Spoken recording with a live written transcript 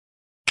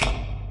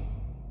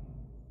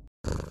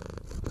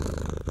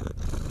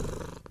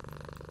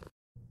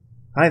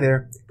Hi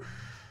there,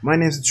 my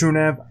name is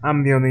TYRANT,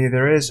 I'm the only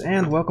there is,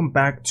 and welcome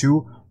back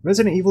to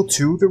Resident Evil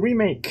 2, the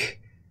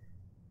remake.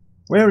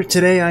 Where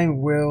today I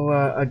will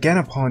again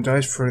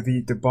apologize for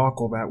the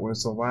debacle that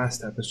was the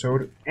last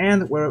episode,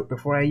 and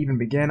before I even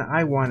begin,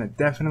 I want to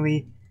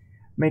definitely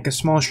make a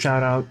small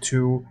shout out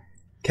to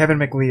Kevin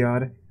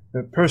MacLeod,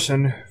 the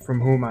person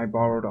from whom I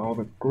borrowed all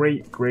the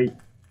great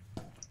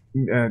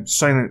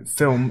silent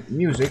film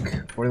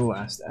music for the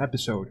last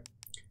episode.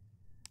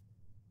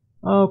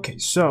 Okay,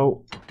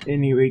 so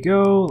in here we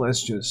go.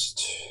 Let's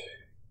just...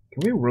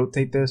 Can we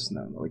rotate this?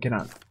 No, we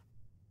cannot.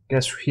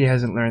 Guess he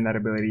hasn't learned that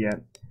ability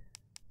yet.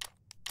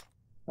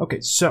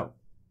 Okay, so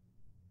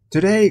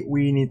today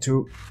we need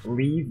to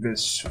leave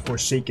this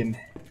forsaken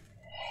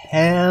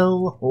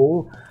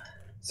hellhole,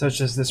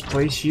 such as this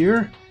place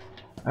here.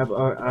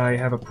 I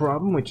have a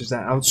problem, which is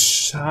that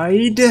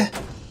outside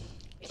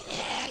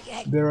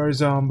there are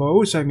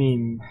zombos. I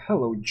mean,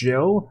 hello,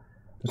 Jill.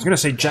 I was gonna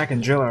say Jack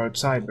and Jill are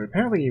outside, but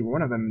apparently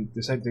one of them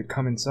decided to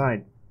come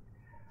inside.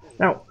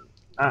 Now,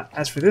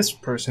 as for this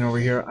person over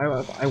here,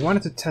 I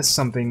wanted to test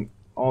something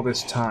all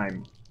this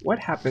time. What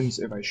happens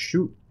if I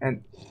shoot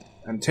and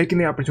I'm taking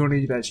the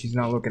opportunity that she's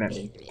not looking at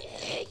me?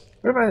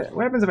 What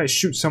happens if I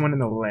shoot someone in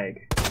the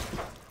leg?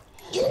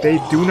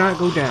 They do not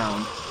go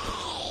down.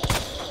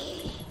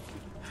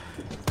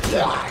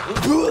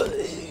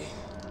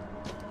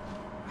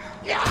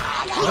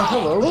 Oh,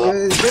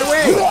 hello. Get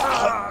away!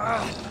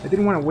 I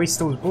didn't want to waste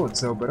those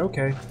bullets though, but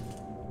okay.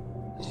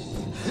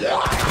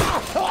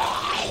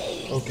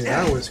 Okay,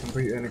 that was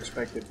completely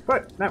unexpected,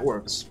 but that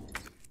works.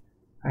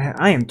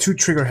 I am too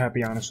trigger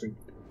happy, honestly.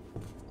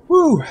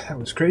 Woo! That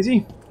was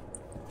crazy.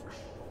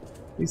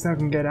 At least I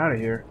can get out of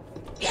here.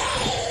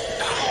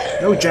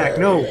 No, Jack,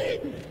 no!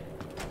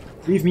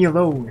 Leave me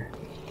alone.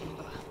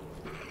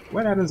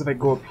 What happens if I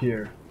go up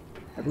here?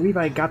 I believe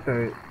I got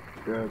the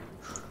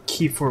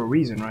key for a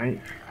reason,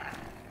 right?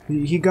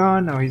 He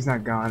gone? No, he's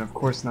not gone. Of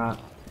course not.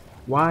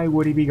 Why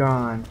would he be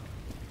gone?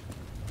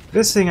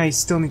 This thing I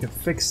still need to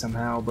fix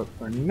somehow, but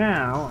for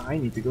now, I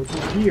need to go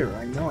through here.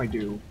 I know I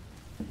do.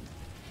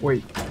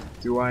 Wait,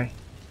 do I?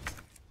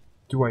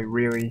 Do I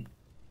really?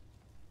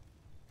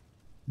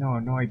 No,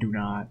 I do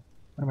not.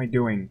 What am I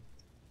doing?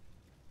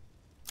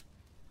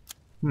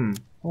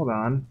 Hold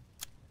on.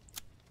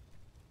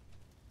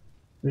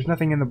 There's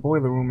nothing in the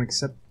boiler room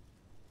except...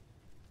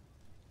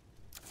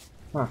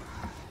 Huh.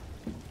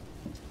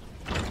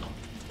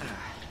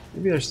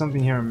 Maybe there's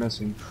something here I'm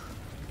missing.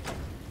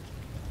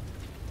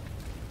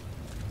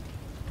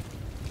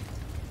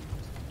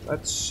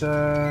 Let's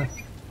try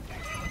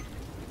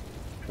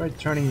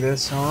turning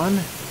this on.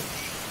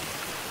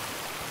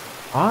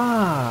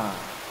 Ah!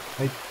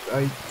 I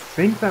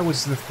think that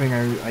was the thing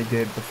I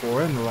did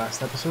before in the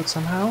last episode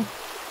somehow.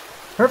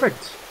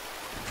 Perfect!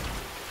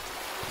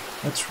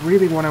 That's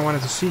really what I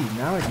wanted to see.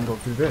 Now I can go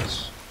through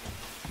this.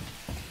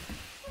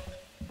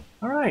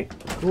 Alright,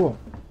 cool.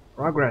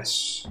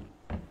 Progress.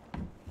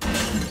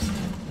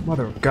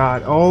 Mother of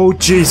God. Oh,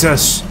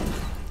 Jesus!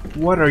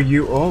 What are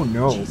you? Oh,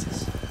 no.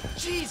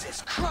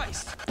 Jesus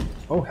Christ!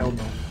 Oh, hell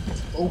no.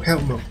 Oh,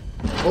 hell no.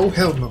 Oh,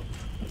 hell no.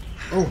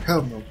 Oh,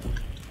 hell no.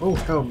 Oh,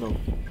 hell no.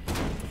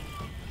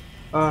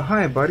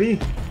 Hi, buddy.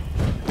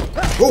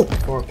 Oh,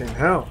 fucking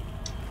hell.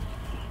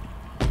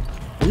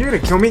 Are you gonna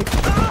kill me?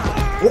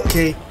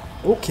 Okay.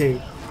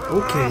 Okay.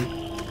 Okay.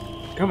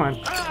 Come on.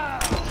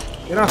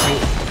 Get off me.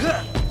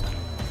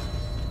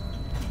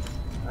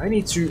 I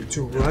need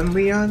to run,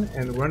 Leon,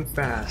 and run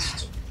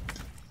fast.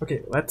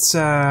 Okay, let's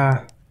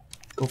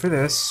go for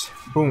this.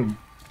 Boom.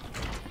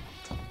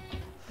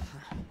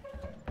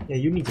 Yeah,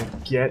 you need to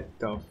get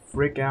the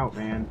frick out,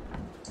 man.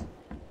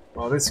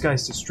 Well, this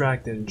guy's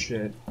distracted and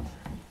shit.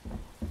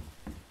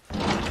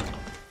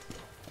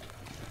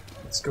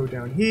 Let's go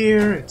down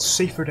here. It's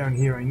safer down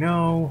here, I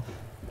know.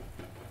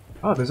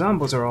 Oh, the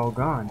zombies are all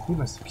gone. He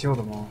must have killed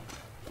them all.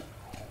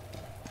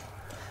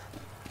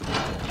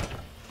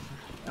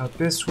 Out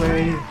this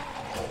way.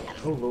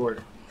 Oh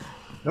lord.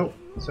 Nope,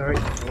 sorry.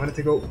 I wanted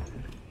to go.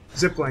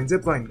 Zipline,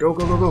 zipline. Go,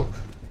 go, go, go.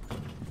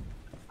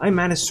 I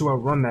managed to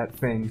outrun that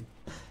thing.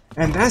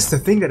 And that's the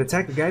thing that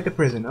attacked the guy at the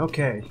prison.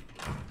 Okay.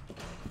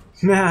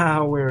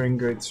 Now we're in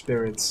good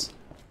spirits.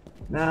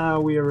 Now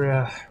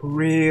we're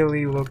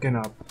really looking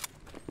up.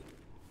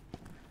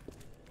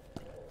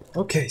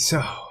 Okay, so,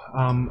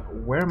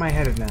 where am I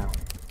headed now?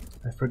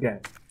 I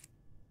forget.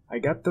 I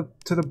got to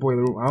the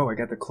boiler room. Oh, I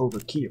got the Clover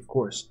key, of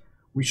course.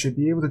 We should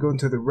be able to go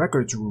into the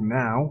records room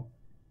now.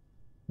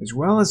 As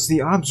well as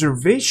the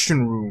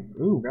observation room.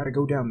 Ooh, gotta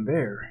go down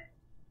there.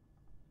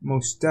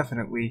 Most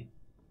definitely.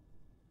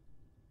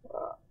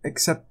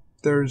 Except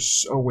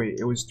there's... Oh wait,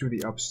 it was through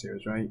the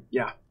upstairs, right?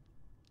 Yeah.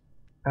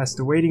 Past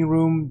the waiting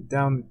room,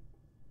 down...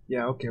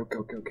 Yeah, okay.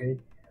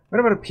 What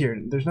about up here?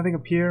 There's nothing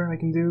up here I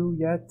can do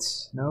yet?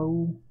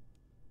 No?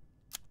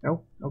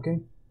 No?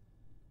 Okay.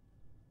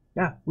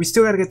 Yeah, we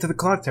still gotta get to the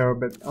clock tower,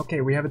 but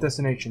okay, we have a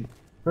destination.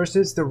 First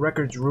is the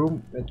records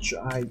room, which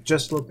I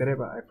just looked at it,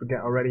 but I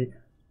forget already.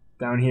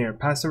 Down here,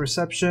 past the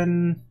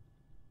reception.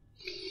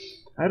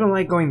 I don't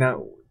like going that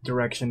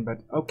direction, but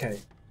okay.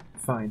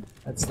 Fine.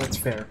 That's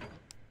fair.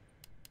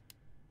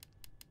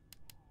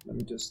 Let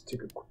me just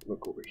take a quick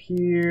look over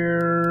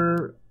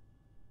here.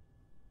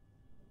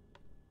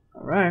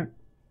 Alright.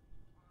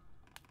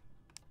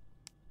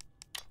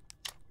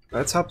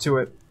 Let's hop to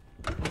it.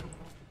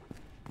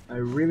 I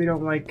really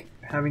don't like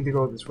having to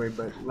go this way,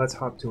 but let's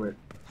hop to it.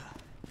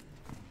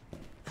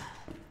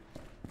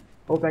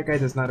 Hope that guy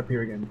does not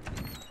appear again.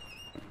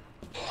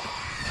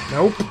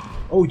 Nope.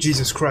 Oh,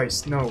 Jesus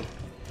Christ, no.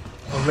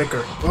 A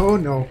liquor. Oh,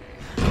 no.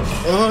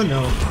 Oh,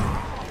 no.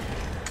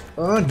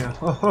 Oh, no.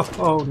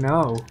 Oh,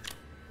 no.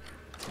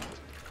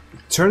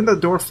 Turn the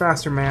door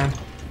faster, man.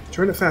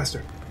 Turn it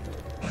faster.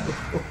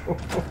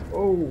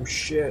 Oh,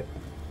 shit.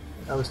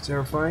 That was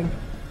terrifying.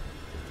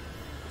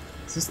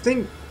 Is this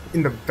thing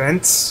in the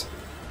vents?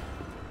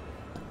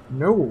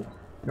 No.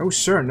 No,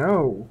 sir,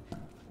 no.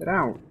 Get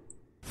out.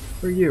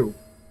 Who are you?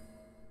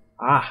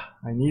 Ah,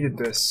 I needed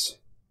this.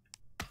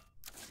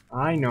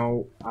 I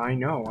know. I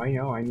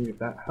needed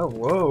that.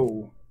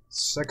 Hello.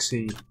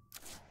 Sexy.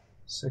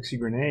 Sexy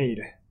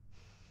grenade.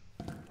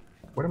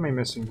 What am I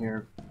missing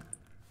here?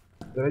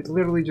 Did I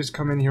literally just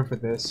come in here for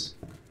this?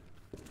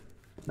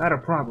 Not a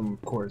problem,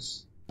 of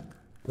course.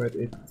 But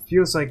it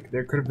feels like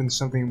there could have been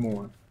something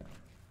more.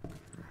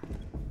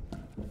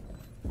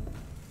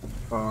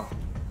 Oh,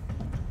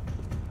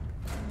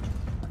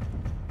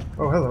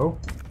 hello.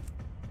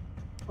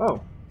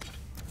 Oh.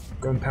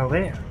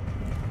 Gunpowder.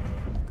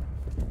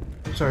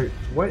 I'm sorry,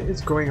 what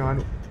is going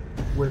on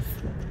with...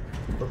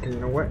 Okay, you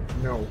know what?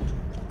 No.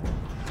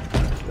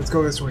 Let's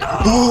go this way.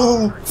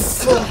 Oh,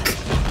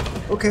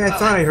 fuck! Okay, I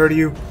thought I heard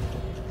you.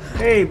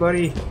 Hey,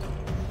 buddy.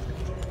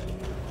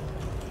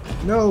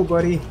 No,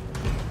 buddy.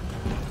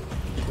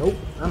 Nope,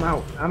 I'm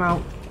out. I'm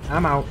out.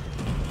 I'm out.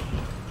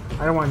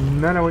 I don't want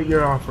none of what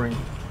you're offering.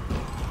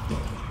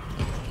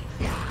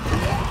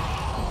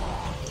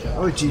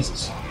 Oh,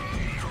 Jesus.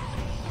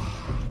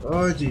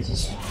 Oh,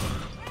 Jesus.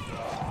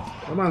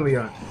 Come on,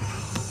 Leon.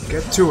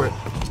 Get to it.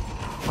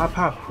 Hop,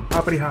 hop.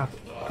 Hoppity hop.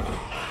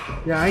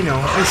 Yeah, I know.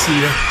 I see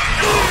you.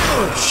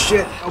 Oh,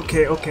 shit.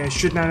 Okay, okay. I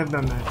should not have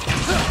done that.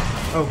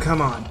 Oh,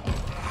 come on.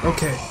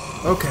 Okay.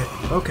 Okay.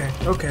 Okay.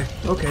 Okay.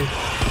 Okay.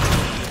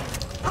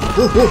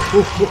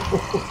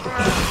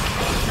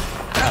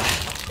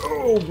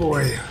 Oh,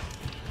 boy.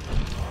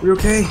 We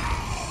okay?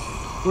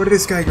 Where did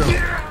this guy go?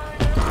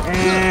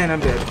 And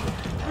I'm dead.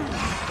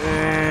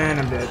 And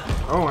I'm dead.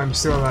 Oh, I'm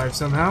still alive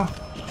somehow.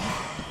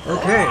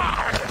 Okay.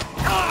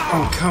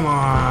 Oh, come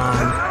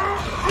on.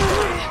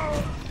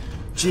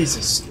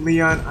 Jesus,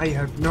 Leon, I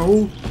have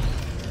no...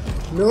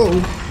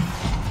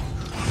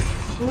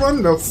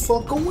 Run the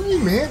fuck away,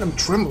 man. I'm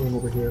trembling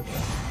over here.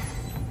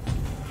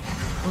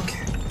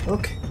 Okay,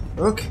 okay,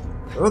 okay,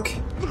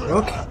 okay,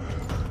 okay.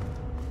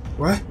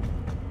 What?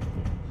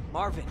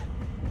 Marvin.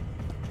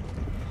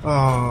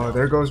 Oh,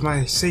 there goes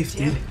my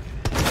safety.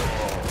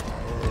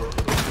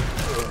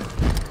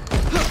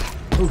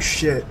 Oh,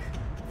 shit.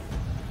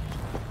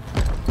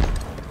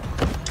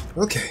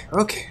 Okay,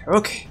 okay,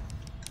 okay.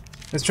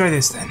 Let's try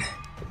this then.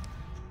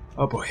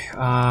 Oh boy,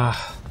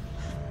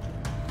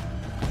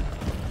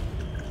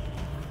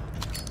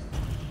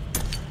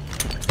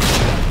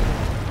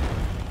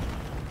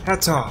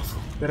 Hats off.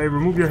 Did I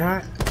remove your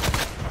hat?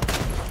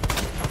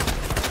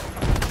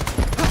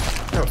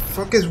 What the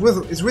fuck is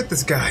with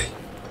this guy?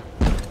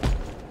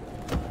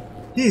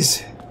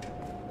 He's...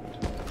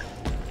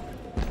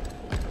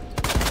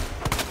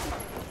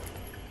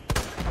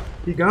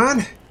 He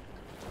gone?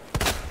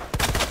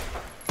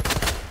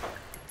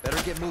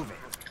 Better get moving.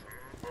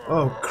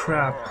 Oh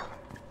crap.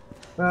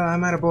 Well,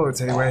 I'm out of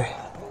bullets anyway.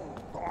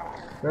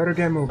 Better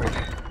get moving.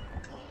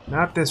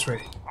 Not this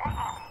way.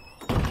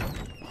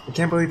 I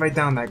can't believe I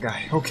downed that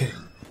guy. Okay.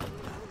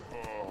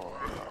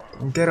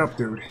 Don't get up,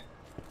 dude.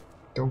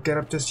 Don't get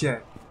up just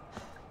yet.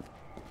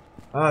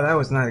 Oh, that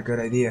was not a good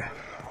idea.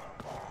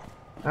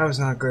 That was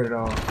not good at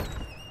all.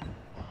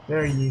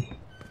 There ye.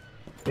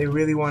 They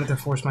really wanted to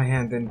force my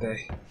hand, didn't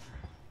they?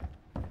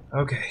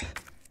 Okay.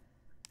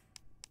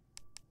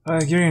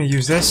 You're gonna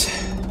use this.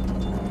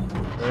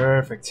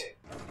 Perfect.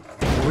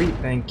 Sweet,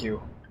 thank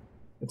you.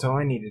 That's all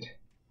I needed.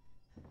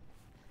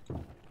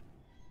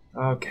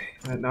 Okay.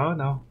 No,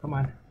 no, come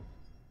on.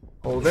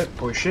 Hold it,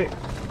 push it.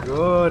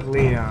 Good,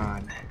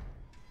 Leon.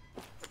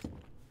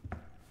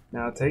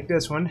 Now take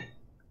this one.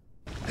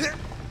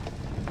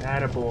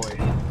 Attaboy.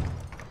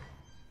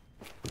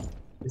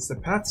 Is the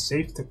path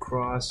safe to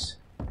cross?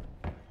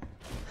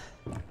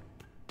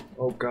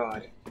 Oh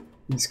god.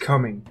 He's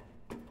coming.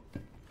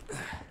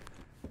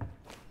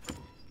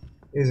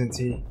 Isn't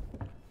he?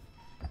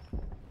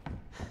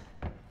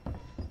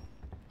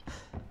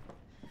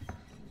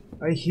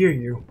 I hear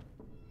you.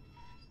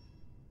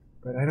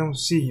 But I don't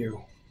see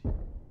you.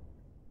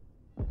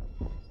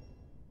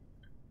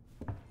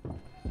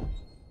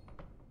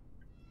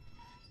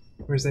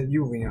 Or is that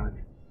you, Leon?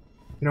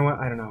 You know what?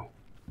 I don't know.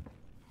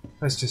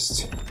 Let's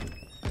just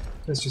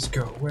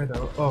go. Where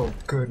the... Oh,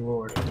 good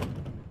lord.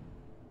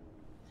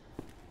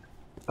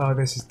 Oh,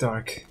 this is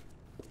dark.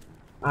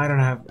 I don't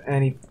have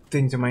any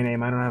thing to my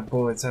name. I don't have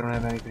bullets. I don't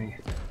have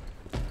anything.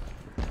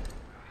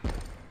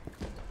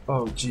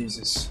 Oh,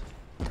 Jesus.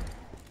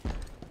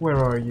 Where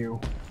are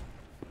you?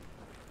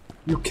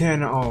 You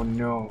can... Oh,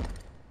 no.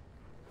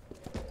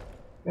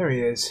 There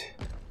he is.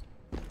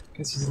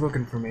 Guess he's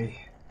looking for me.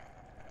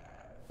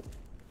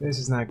 This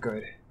is not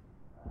good.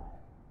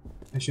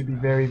 I should be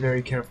very,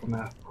 very careful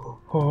now.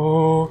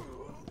 Oh!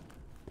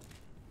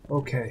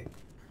 Okay.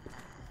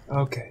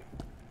 Okay.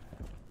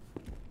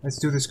 Let's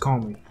do this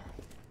calmly.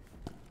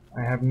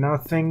 I have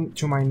nothing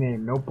to my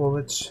name. No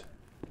bullets.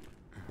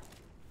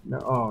 No.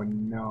 Oh,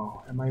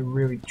 no. Am I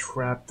really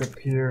trapped up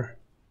here?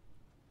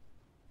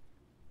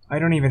 I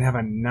don't even have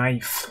a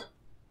knife.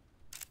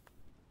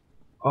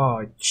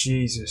 Oh,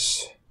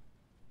 Jesus.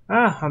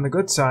 Ah, on the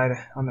good side,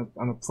 on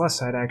the plus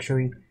side,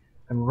 actually,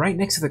 I'm right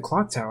next to the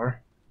clock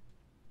tower.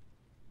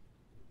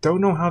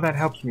 Don't know how that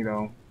helps me,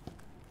 though.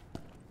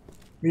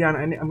 Leon,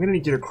 I'm gonna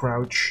need you to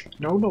crouch.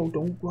 No, no,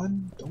 don't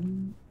run.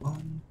 Don't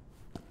run.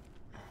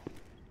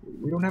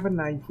 We don't have a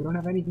knife. We don't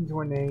have anything to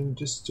our name.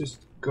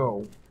 Just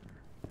go.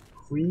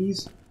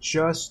 Please,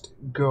 just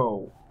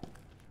go.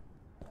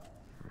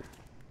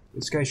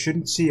 This guy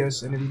shouldn't see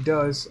us, and if he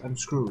does, I'm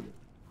screwed.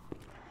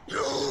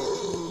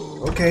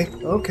 Okay,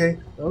 okay,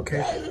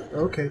 okay,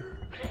 okay,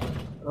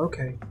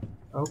 okay,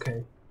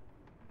 okay,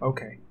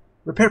 okay.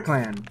 Repair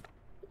plan.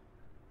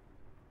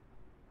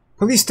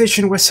 Police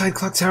station, West Side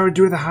Clock Tower.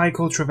 Due to the high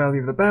cultural value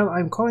of the battle,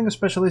 I'm calling a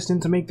specialist in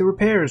to make the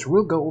repairs.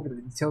 We'll go over the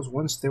details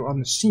once they're on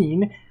the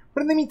scene,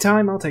 but in the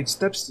meantime, I'll take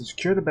steps to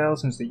secure the bell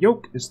since the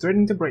yoke is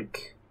threatening to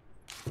break.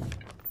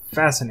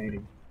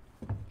 Fascinating.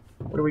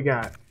 What do we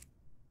got?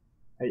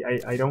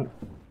 I don't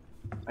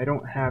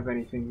have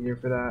anything here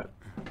for that.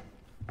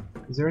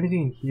 Is there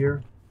anything in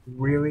here?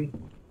 Really?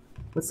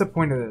 What's the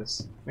point of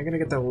this? Am I gonna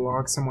get to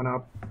lock someone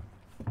up?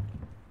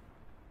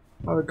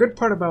 Well, the good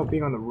part about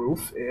being on the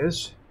roof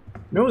is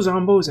no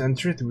zombos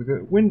enter through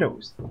the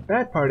windows. The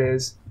bad part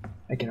is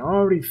I can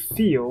already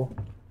feel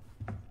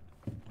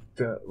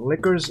the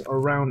lickers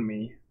around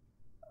me.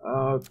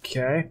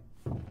 Okay.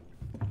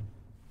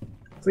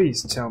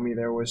 Please tell me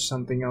there was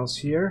something else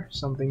here.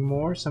 Something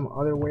more? Some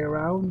other way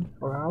around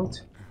or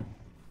out?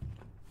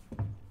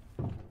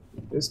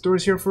 This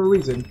door's here for a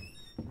reason.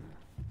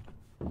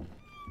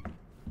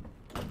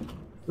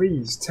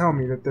 Please tell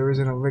me that there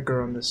isn't a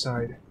licker on this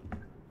side.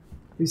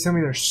 Please tell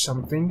me there's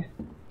something.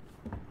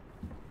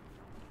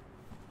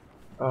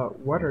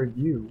 What are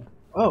you?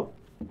 Oh!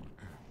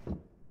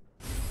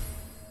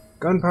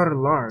 Gunpowder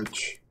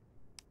large.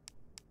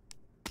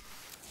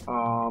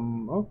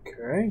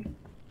 Okay.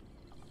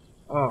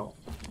 Oh.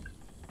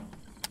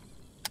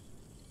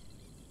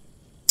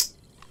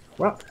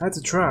 Well, that's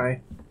a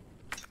try.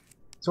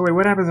 So wait,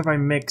 what happens if I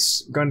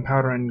mix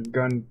gunpowder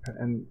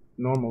and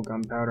normal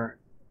gunpowder?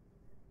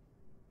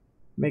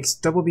 Makes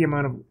double the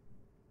amount of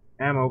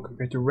ammo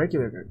compared to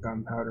regular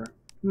gunpowder.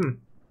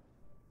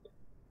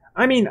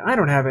 I mean, I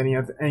don't have any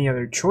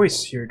other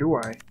choice here, do I?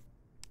 I'm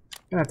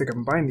gonna have to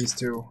combine these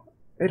two.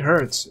 It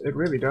hurts. It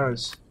really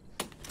does.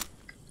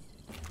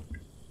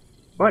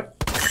 But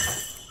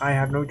I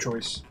have no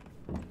choice.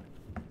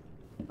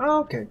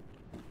 Okay.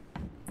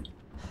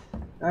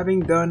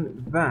 Having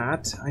done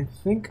that, I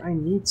think I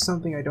need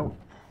something I don't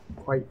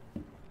quite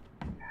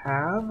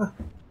have.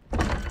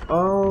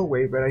 Oh,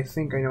 wait, but I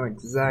think I know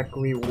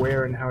exactly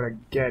where and how to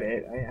get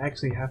it. I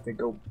actually have to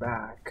go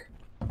back.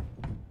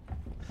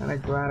 Kinda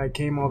glad I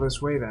came all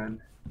this way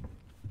then.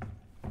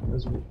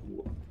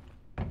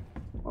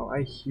 Oh,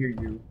 I hear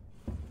you.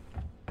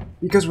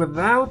 Because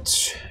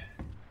without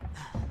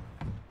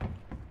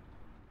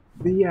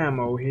the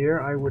ammo here,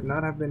 I would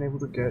not have been able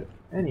to get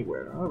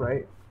anywhere.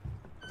 Alright.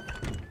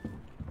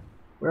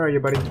 Where are you,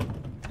 buddy?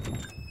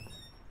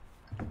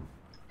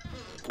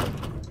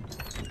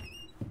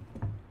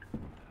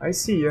 I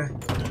see ya.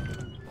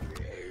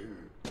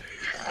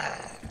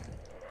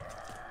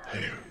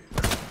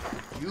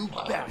 You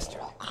bastard.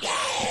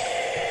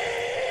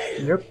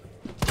 Yep.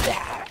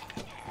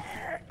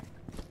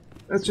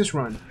 Let's just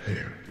run.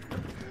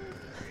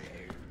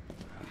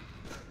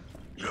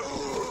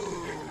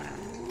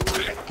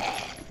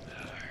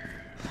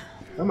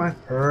 Come on.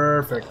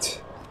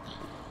 Perfect.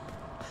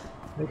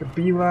 Make a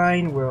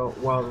beeline while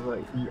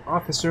the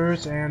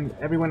officers and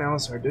everyone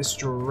else are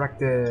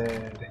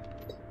distracted.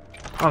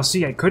 Oh,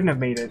 see, I couldn't have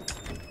made it.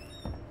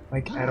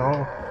 Like, at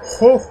all.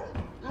 Oh!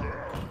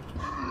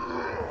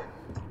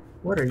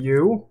 What are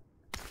you?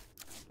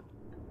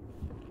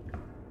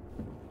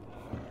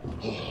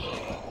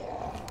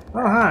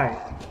 Oh, hi.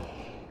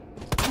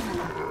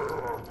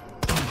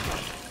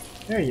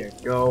 There you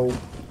go.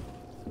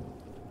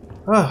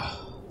 Oh.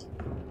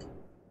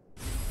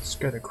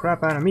 Scare the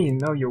crap out of me.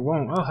 No, you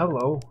won't. Oh,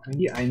 hello.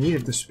 I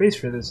needed the space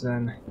for this,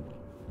 then.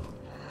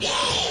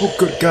 Oh,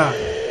 good God.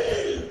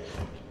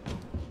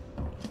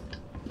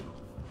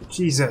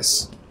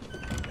 Jesus.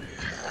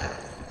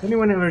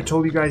 Anyone ever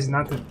told you guys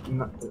not to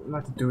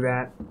do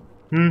that?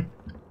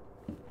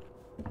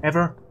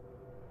 Ever?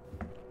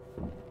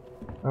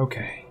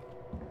 Okay.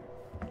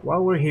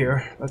 While we're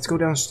here, let's go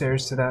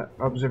downstairs to that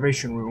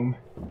observation room.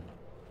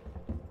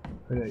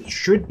 But it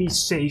should be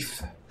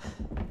safe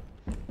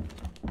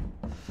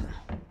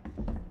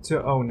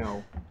to... Oh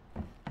no.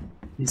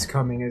 He's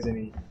coming, isn't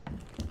he?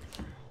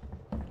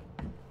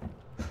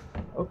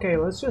 Okay,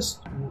 let's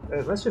just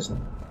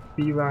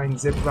beeline,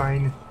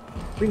 zipline,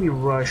 really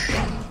rush.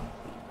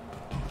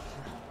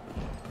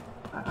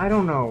 I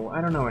don't know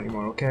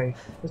anymore, okay?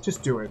 Let's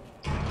just do it.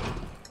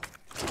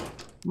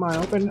 Come on,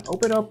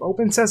 open up,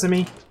 open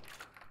sesame.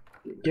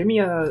 Give me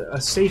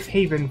a safe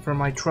haven for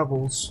my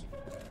troubles.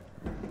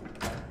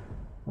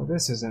 Well,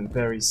 this isn't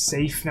very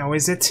safe now,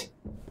 is it?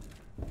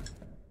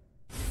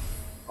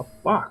 A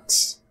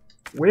box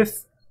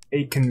with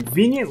a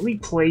conveniently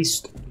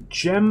placed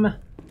gem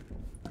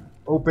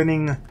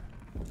opening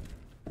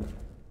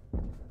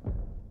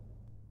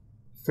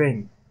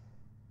thing.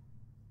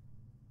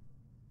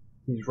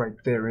 He's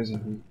right there,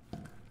 isn't he?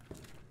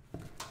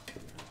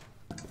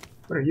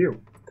 What are you?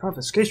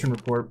 Confiscation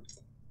report.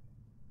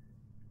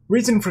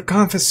 Reason for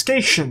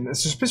confiscation. A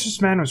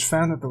suspicious man was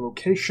found at the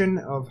location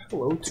of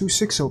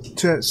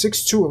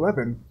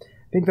 6211. I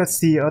think that's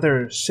the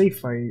other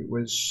safe I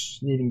was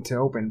needing to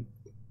open.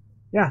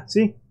 Yeah,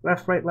 see?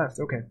 Left, right, left.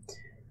 Okay.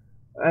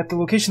 At the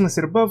location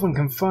listed above, when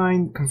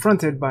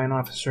confronted by an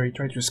officer, he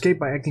tried to escape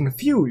by acting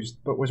confused,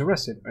 but was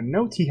arrested. A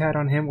note he had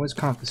on him was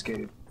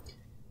confiscated.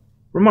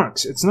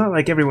 Remarks. It's not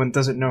like everyone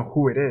doesn't know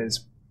who it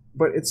is,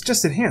 but it's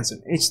Justin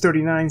Hansen, age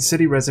 39,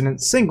 city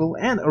resident, single,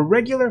 and a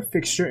regular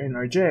fixture in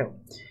our jail.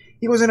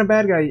 He wasn't a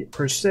bad guy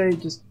per se,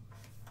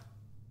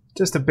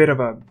 just a bit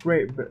of a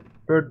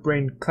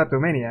bird-brained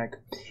kleptomaniac.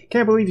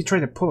 Can't believe he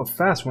tried to pull a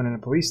fast one in a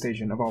police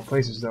station, of all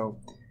places, though.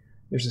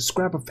 There's a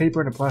scrap of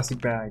paper in a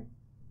plastic bag.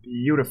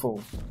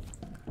 Beautiful.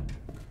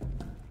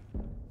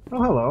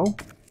 Oh, hello.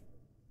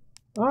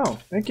 Oh,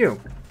 thank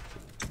you.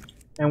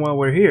 And while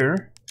we're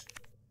here,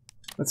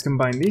 let's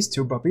combine these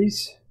two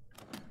puppies.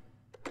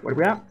 What do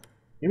we got?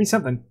 Give me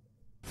something.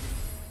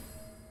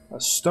 A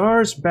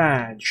STARS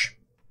badge.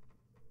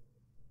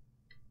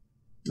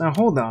 Now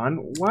hold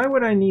on, why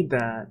would I need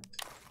that?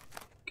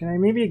 Can I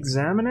maybe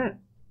examine it?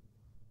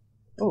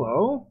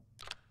 Hello?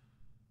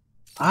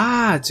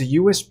 Ah, it's a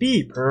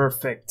USB.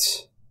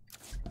 Perfect.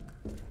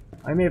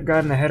 I may have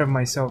gotten ahead of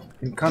myself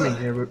in coming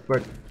here,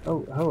 but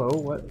oh, hello,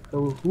 what?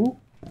 Oh, who?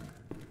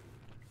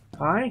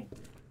 Hi?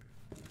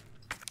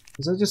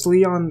 Is that just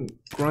Leon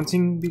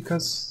grunting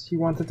because he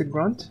wanted to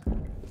grunt?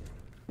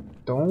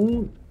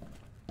 Don't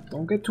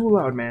get too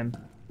loud, man.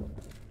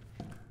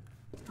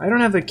 I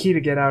don't have the key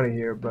to get out of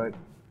here, but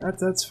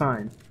that's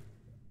fine.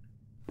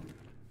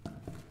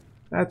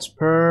 That's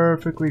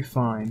perfectly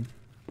fine.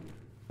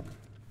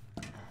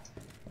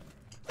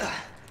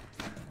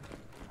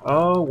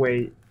 Oh,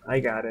 wait.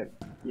 I got it.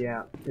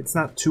 Yeah, it's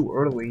not too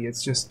early.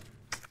 It's just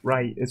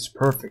right. It's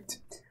perfect.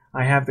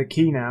 I have the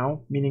key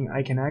now, meaning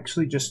I can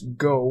actually just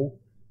go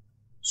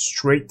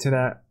straight to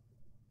that...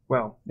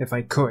 Well, if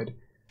I could.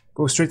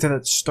 Go straight to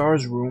that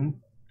STARS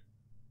room,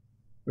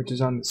 which is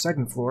on the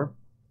second floor.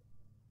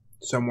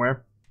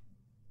 Somewhere.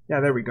 Yeah,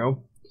 there we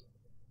go.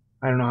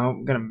 I don't know how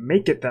I'm gonna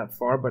make it that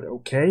far, but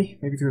okay.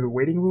 Maybe through the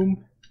waiting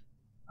room?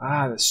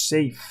 Ah, the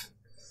safe.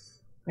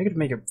 I could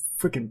make a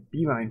freaking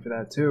beeline for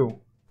that, too.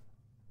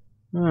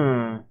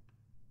 I'm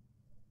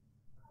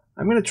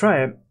gonna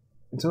try it.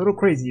 It's a little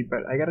crazy,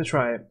 but I gotta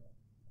try it.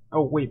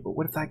 Oh, wait, but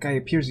what if that guy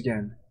appears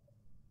again?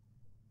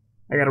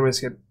 I gotta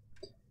risk it.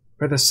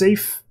 For the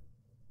safe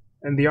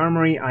and the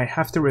armory, I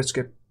have to risk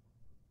it.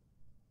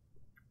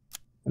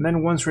 And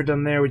then once we're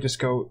done there, we just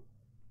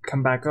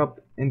come back up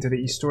into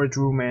the storage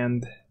room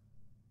and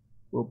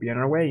we'll be on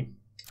our way.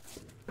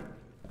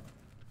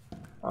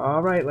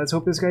 Alright, let's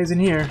hope this guy's in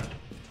here.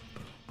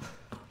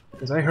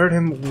 Because I heard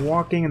him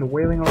walking and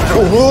wailing around.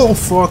 Oh,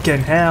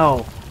 fucking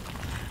hell!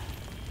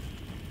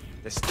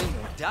 This thing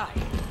will die.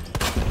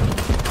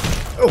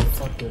 Oh,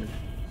 fucking.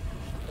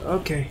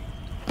 Okay.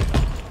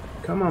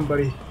 Come on,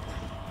 buddy.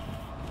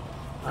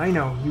 I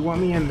know, you want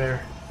me in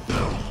there.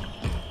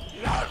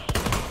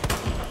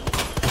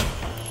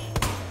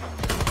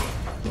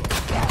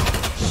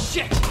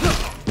 Shit!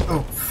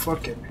 Oh,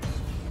 fucking.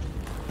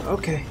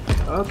 Okay,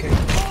 okay.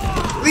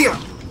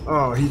 Leon!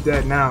 Oh, he's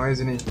dead now,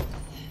 isn't he?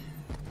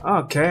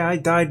 Okay, I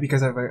died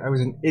because I was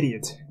an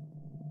idiot.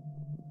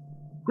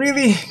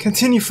 Really?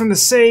 Continue from the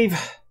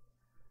save?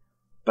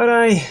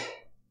 But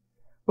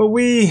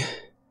we...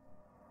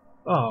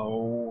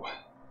 Oh.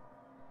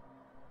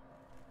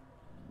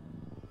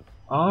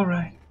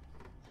 Alright.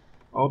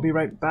 I'll be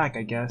right back,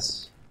 I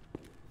guess.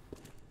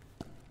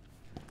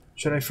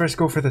 Should I first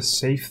go for the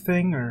safe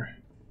thing, or...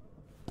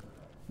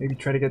 maybe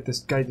try to get this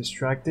guy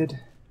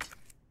distracted?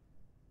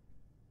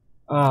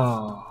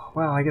 Oh,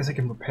 well, I guess I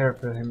can prepare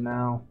for him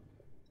now.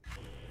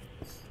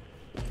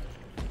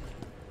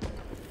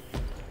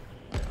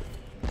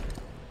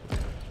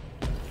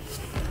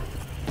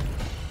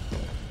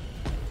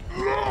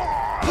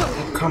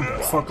 Oh, come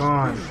the fuck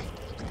on.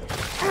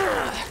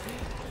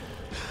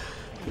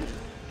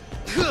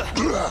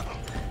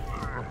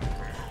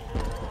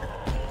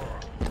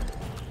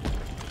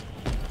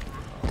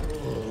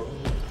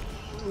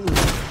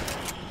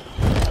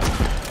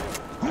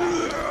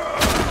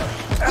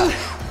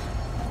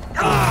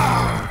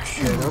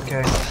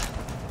 Okay.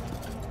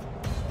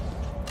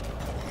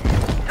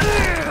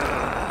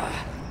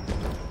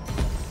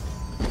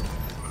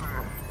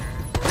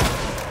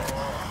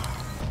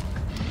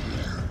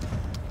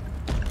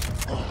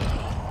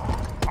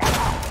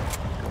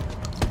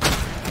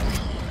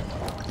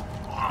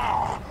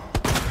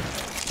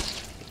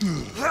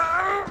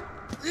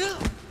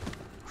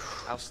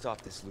 I'll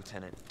stop this,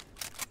 Lieutenant.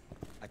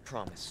 I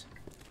promise.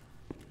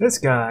 This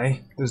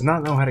guy does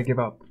not know how to give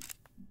up.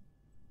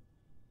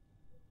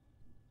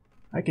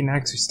 I can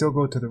actually still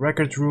go to the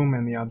records room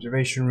and the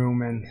observation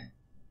room, and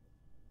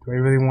do I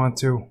really want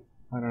to?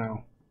 I don't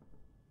know.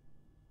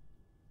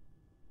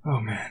 Oh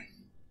man.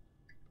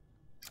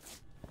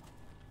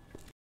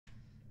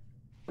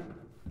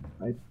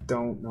 I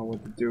don't know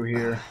what to do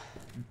here.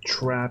 I'm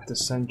trapped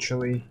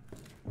essentially.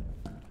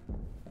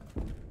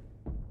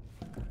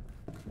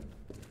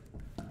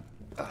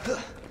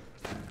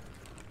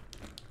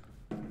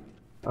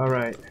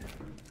 Alright.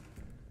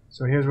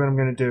 So here's what I'm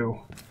gonna do.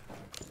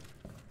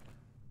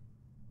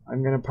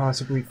 I'm gonna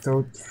possibly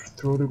throw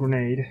the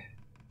grenade.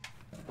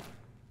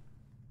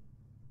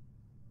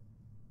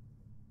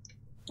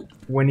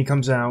 When he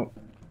comes out.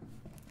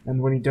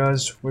 And when he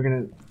does, we're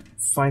gonna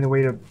find a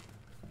way to...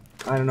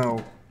 I don't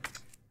know.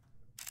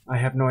 I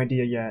have no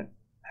idea yet.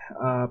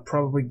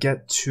 Probably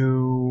get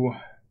to...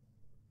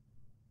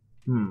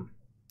 What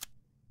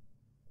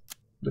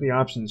are the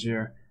options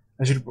here?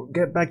 I should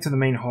get back to the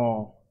main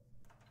hall.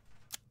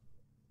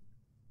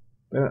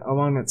 But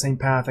along that same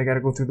path, I gotta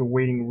go through the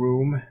waiting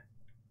room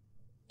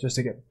just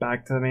to get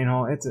back to the main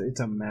hall. It's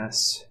a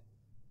mess.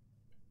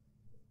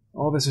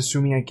 All this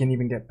assuming I can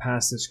even get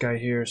past this guy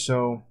here,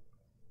 so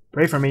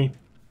pray for me.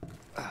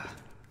 I'm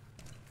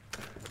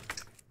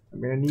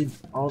gonna need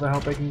all the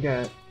help I can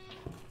get.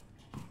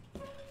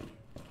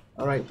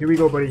 Alright, here we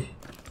go, buddy.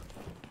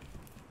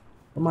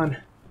 Come on.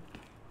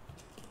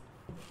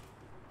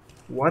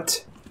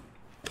 What?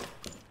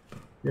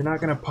 You're not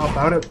gonna pop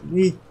out at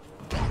me?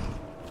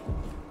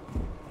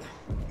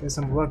 Guess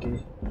I'm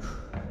lucky.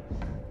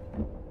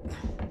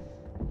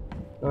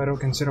 Though I don't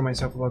consider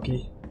myself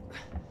lucky.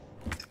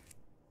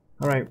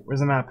 Alright, where's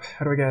the map?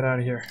 How do I get out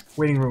of here?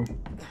 Waiting room.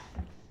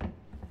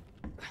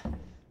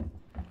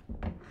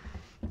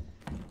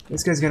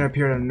 This guy's gonna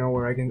appear out of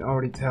nowhere, I can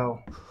already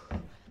tell.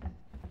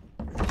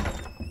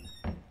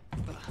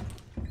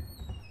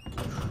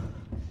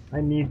 I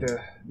need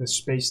the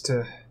space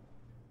to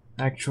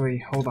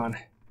actually, hold on,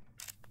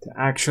 to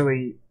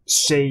actually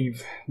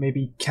save,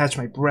 maybe catch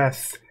my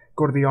breath,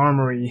 go to the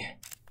armory.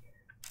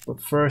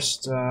 But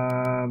first,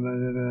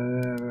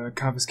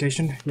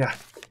 confiscation? Yeah.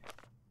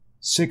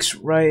 6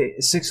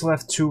 right, 6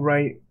 left, 2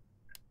 right,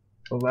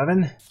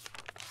 11?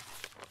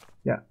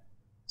 Yeah.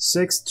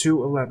 6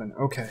 to 11,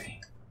 okay.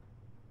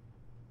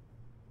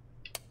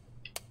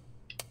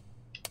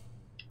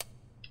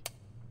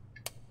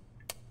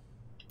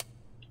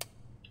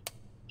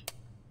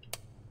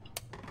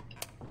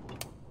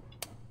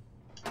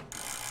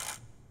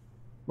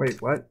 Wait,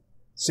 what?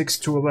 6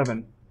 to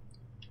 11.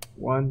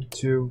 1,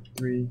 2,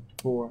 3,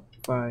 4,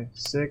 5,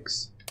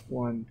 6.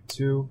 1,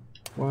 2,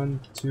 1,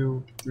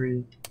 2,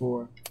 3,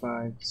 4,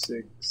 5,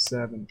 6,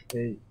 7,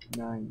 8,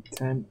 9,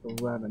 10,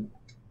 11.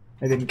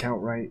 I didn't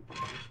count right.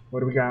 What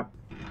do we got?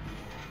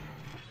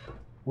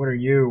 What are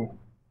you?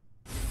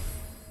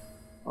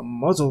 A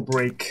muzzle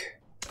brake.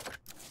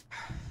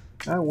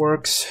 That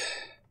works.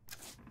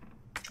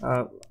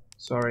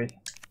 Sorry.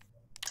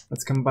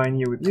 Let's combine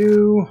you with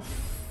you.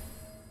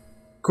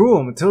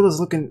 Cool, Matilda's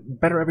looking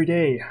better every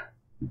day.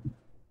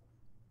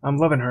 I'm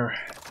loving her.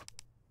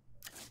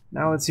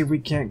 Now let's see if we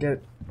can't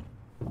get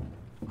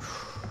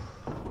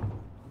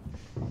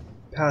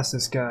past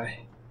this guy.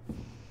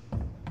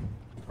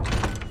 I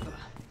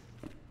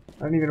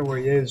don't even know where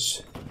he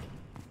is,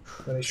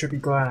 but I should be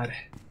glad.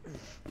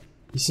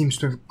 He seems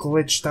to have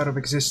glitched out of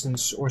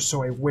existence, or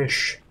so I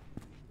wish.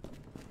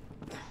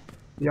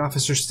 The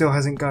officer still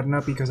hasn't gotten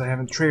up because I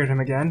haven't triggered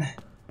him again.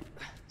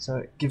 So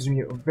it gives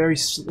me a very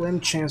slim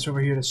chance over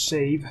here to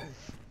save.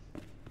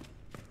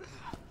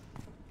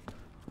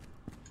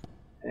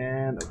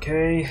 And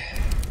okay.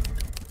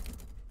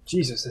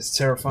 Jesus, that's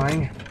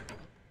terrifying.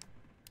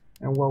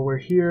 And while we're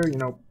here, you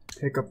know,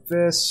 pick up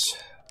this.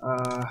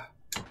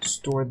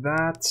 Store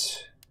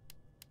that.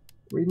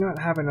 We do not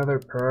have another.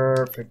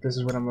 Perfect. This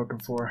is what I'm looking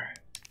for.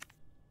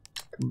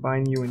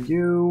 Combine you and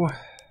you. I'm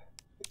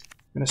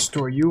gonna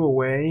store you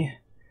away.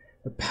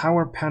 The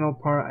power panel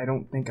part, I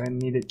don't think I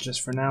need it just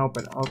for now,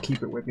 but I'll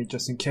keep it with me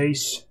just in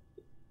case.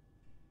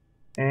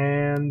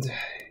 And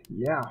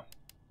yeah.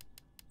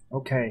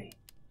 Okay.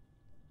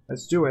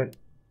 Let's do it.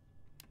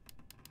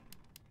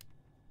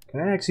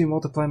 Can I actually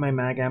multiply my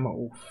mag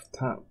ammo? Oof,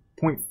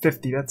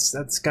 0.50.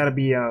 That's gotta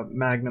be a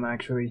magnum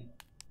actually.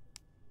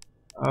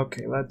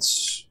 Okay,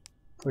 let's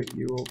put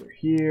you over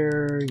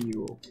here,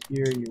 you over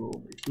here, you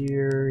over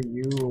here,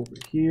 you over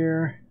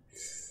here.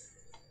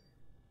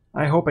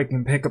 I hope I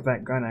can pick up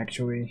that gun,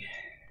 actually.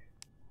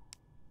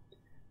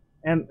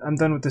 And I'm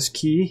done with this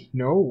key.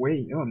 No,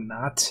 wait, no, I'm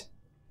not.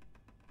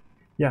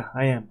 Yeah,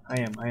 I am.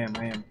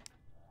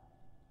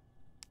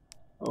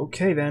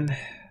 Okay, then.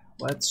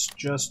 Let's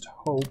just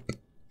hope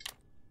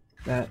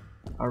that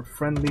our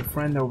friendly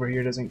friend over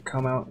here doesn't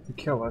come out to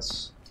kill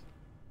us.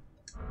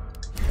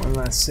 One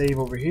last save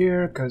over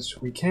here,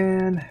 because we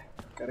can.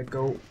 Gotta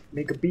go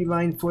make a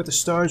beeline for the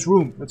stars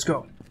room. Let's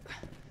go.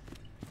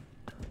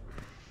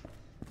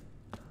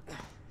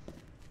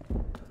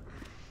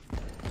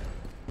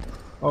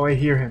 Oh, I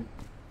hear him.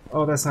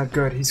 Oh, that's not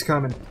good. He's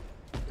coming.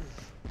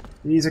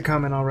 He's a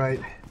coming, alright.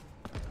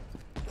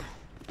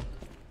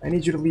 I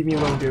need you to leave me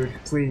alone, dude.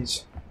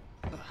 Please.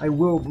 I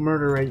will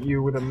murderate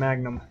you with a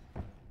magnum.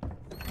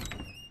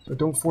 So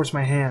don't force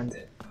my hand.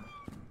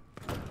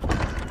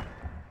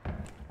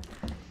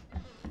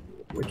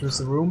 Which was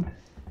the room?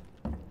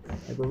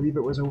 I believe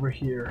it was over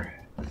here.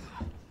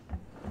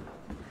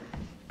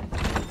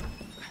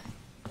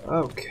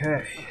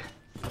 Okay.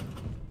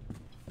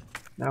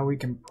 Now we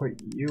can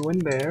put you in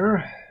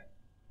there.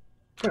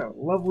 Oh,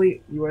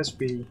 lovely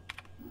USB.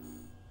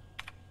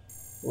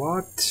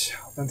 Locked.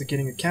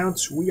 Authenticating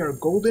accounts. We are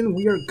golden.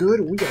 We are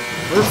good. We are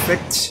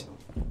perfect.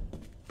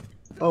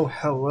 Oh,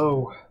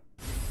 hello.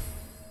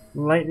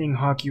 Lightning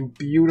Hawk, you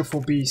beautiful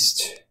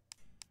beast.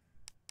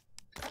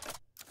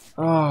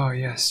 Oh,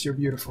 yes, you're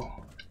beautiful.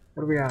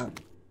 What do we got?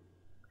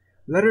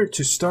 Letter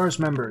to STARS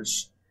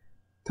members.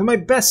 To my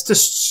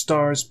bestest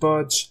STARS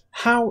buds,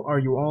 how are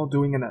you all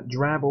doing in that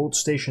drab old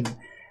station?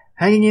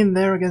 Hanging in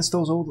there against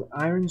those old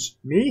irons?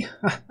 Me?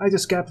 I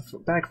just got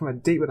back from a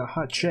date with a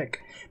hot chick.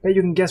 Bet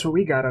you can guess what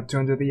we got up to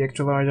under the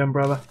extra-large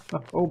umbrella.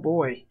 Oh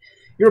boy.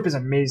 Europe is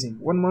amazing.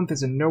 1 month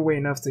is in no way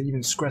enough to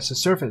even scratch the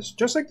surface,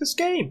 just like this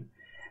game.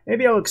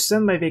 Maybe I'll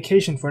extend my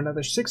vacation for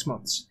another 6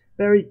 months.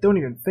 Barry, don't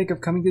even think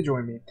of coming to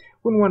join me.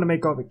 Wouldn't want to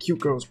make all the cute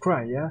girls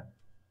cry, yeah?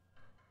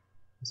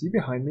 Is he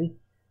behind me?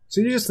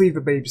 So you just leave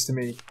the babes to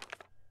me.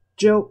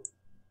 Jill.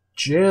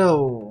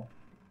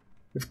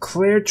 If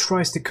Claire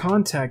tries to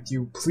contact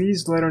you,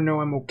 please let her know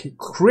I'm okay.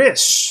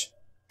 Chris!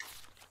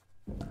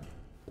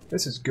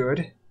 This is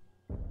good.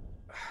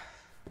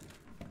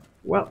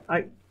 Well,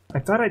 I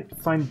thought I'd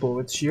find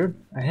bullets here.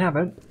 I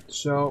haven't,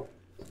 so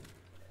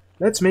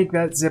let's make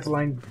that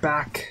zipline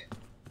back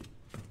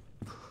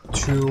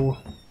to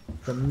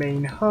the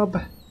main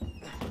hub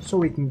so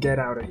we can get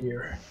out of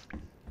here.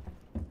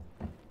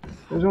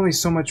 There's only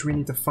so much we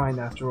need to find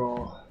after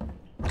all.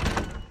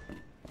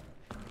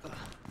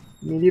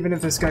 I mean, even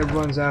if this guy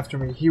runs after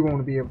me, he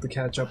won't be able to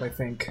catch up, I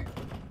think.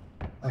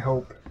 I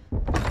hope.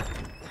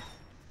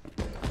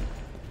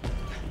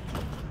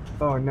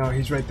 Oh no,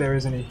 he's right there,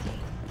 isn't he?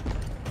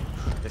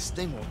 This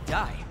thing won't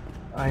die.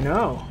 I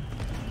know.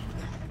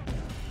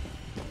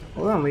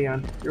 Hold on,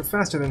 Leon. You're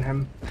faster than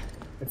him.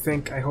 I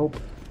think, I hope.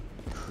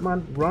 Come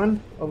on,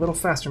 run a little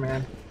faster,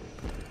 man.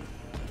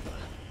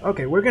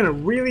 Okay, we're gonna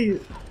really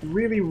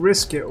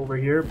risk it over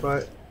here,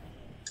 but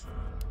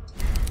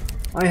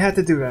I had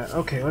to do that.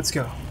 Okay, let's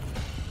go.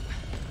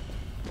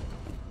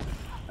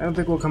 I don't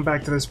think we'll come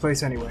back to this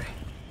place anyway.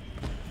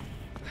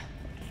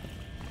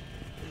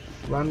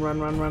 Run.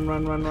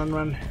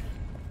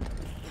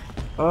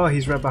 Oh,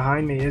 he's right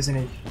behind me, isn't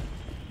he?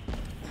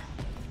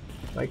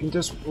 If I can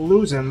just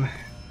lose him,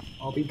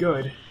 I'll be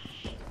good.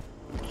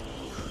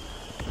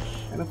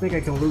 I don't think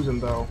I can lose him,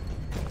 though.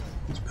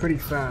 He's pretty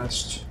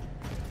fast.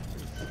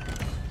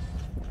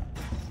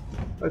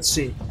 Let's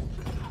see.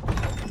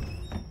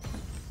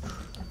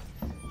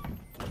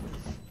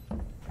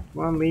 Come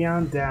on,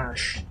 Leon,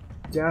 dash.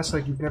 Dash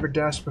like you've never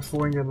dashed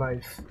before in your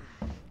life.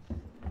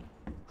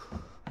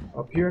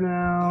 Up here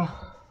now.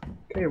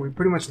 Okay, we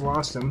pretty much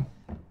lost him.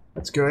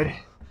 That's good.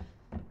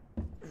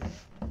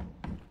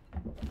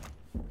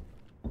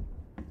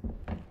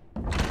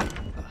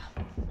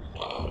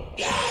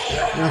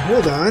 Now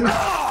hold on.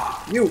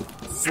 You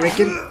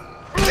freaking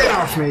get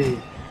off me!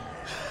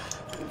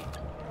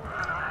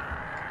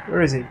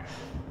 Where is he?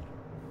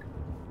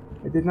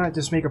 I did not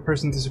just make a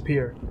person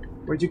disappear.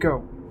 Where'd you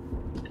go?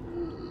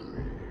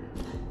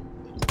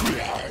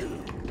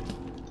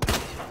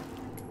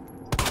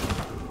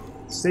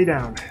 Stay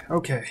down.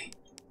 Okay.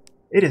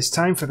 It is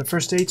time for the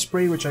first aid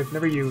spray, which I've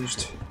never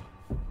used.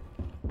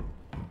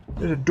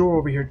 There's a door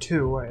over here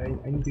too. I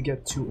need to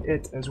get to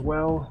it as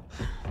well.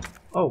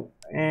 Oh,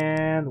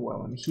 and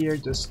while I'm here,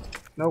 just...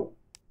 Nope.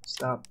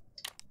 Stop.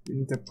 We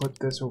need to put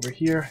this over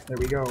here. There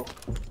we go.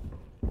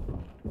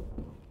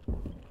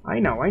 I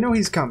know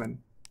he's coming.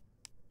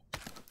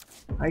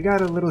 I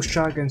got a little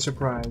shotgun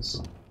surprise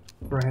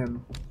for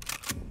him.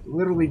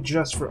 Literally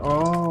just for...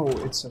 Oh,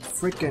 it's a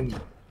frickin'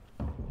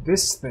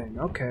 this thing.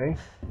 Okay.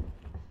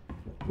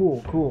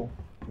 Cool.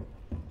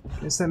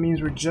 Guess that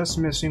means we're just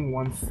missing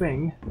one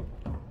thing.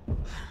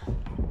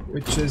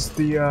 Which is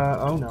the,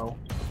 oh no.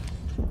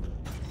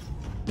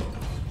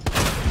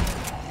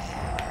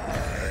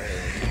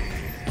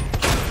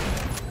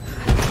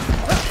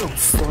 Oh,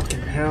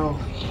 fucking hell.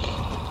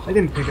 I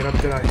didn't pick it up,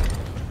 did I?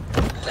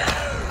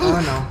 Oh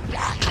no.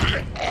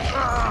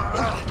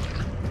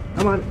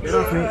 Come on, get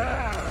off me.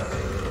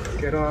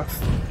 Get off.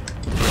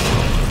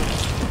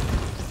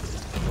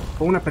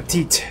 Bon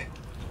appetit.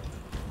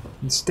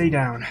 And stay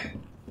down.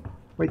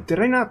 Wait, did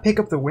I not pick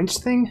up the winch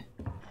thing?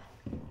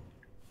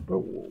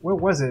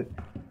 What was it?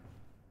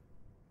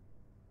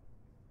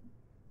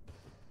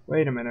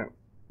 Wait a minute.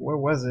 Where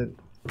was it?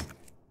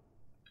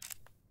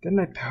 Didn't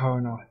I? Oh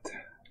no.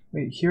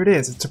 Wait, here it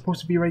is. It's supposed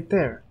to be right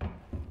there.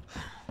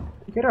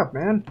 Pick it up,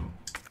 man.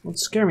 Don't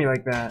scare me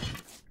like that.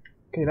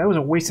 Okay, that was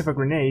a waste of a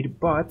grenade,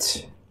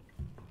 but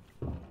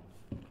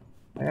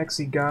I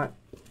actually got...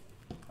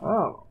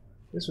 Oh,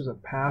 this was a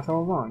path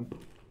all along.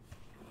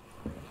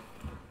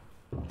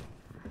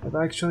 I've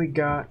actually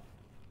got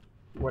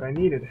what I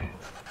needed.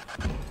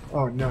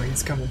 Oh no,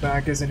 he's coming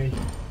back, isn't he?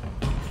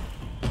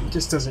 He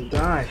just doesn't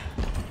die.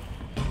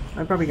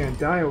 I'm probably gonna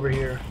die over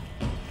here.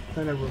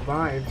 Trying to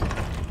revive.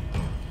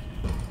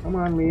 Come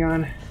on,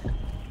 Leon.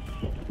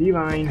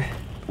 Beeline.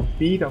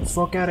 Be the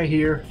fuck out of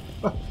here.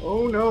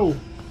 Oh no!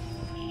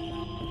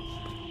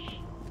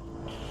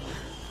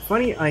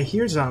 Funny, I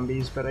hear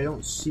zombies, but I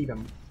don't see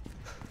them.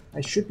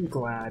 I should be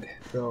glad,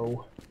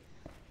 though.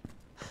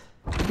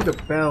 Maybe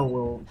the bell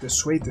will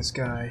dissuade this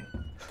guy.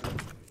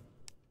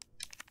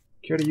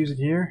 Care to use it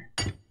here?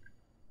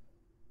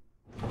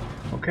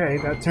 Okay,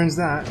 that turns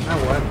that. Now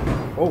what?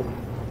 Oh.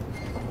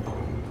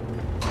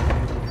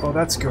 Oh,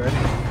 that's good.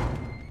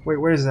 Wait,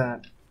 where's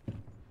that?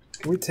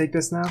 Can we take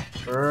this now?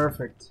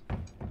 Perfect.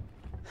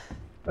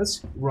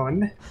 Let's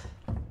run.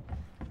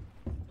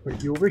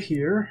 Put you over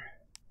here.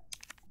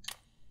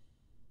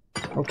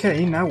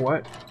 Okay, now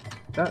what?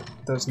 That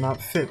does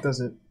not fit, does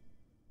it?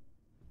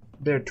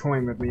 They're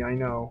toying with me, I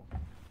know.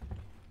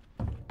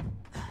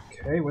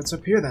 Okay, what's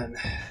up here then?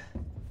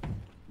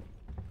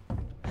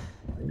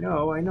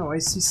 I know, I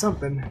see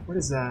something. What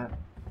is that?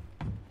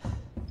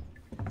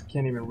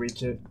 Can't even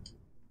reach it.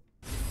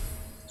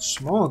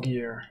 Small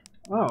gear.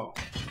 Oh.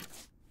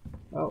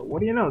 Oh, what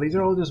do you know? These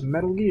are all just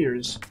metal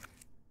gears.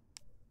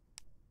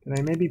 Can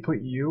I maybe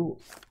put you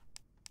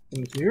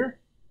in here?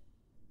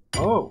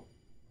 Oh.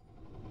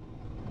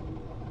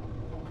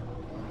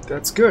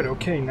 That's good.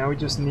 Okay, now we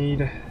just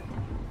need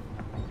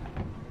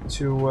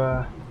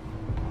to,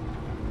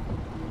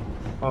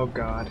 oh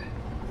god.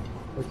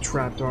 We're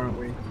trapped, aren't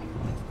we?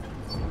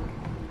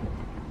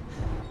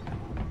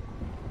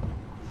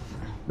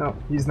 No,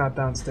 he's not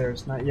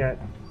downstairs. Not yet.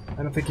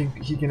 I don't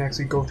think he can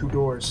actually go through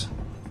doors.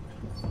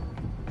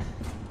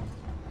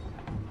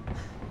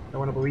 I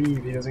want to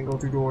believe he doesn't go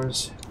through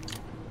doors.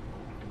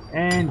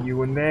 And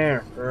you in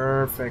there.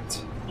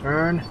 Perfect.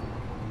 Turn.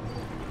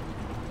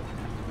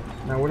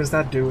 Now what does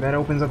that do? That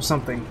opens up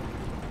something.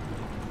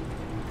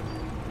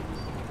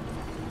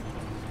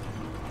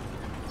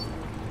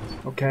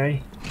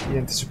 Okay. The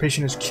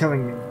anticipation is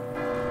killing me.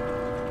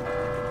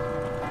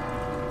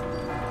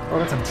 Oh,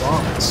 that's a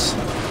box.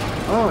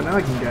 Oh, now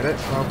I can get it,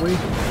 probably.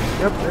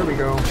 Yep, there we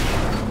go.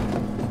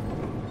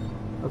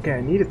 Okay,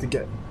 I needed to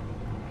get...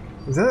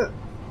 Is that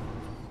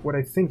what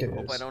I think it is?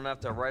 Hope I don't have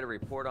to write a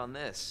report on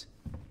this.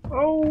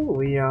 Oh,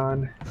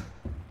 Leon.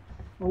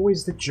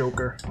 Always the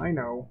Joker, I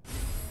know.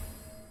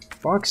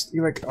 Boxed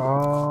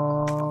Oh.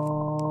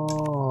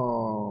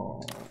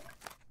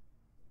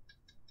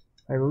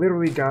 I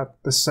literally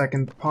got the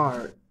second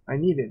part I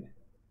needed.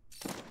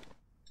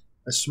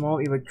 A small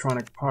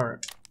electronic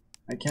part.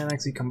 I can't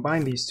actually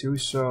combine these two,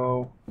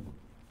 so...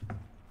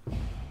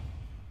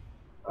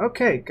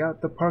 Okay,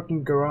 got the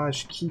parking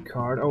garage key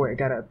card. Oh wait, I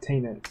gotta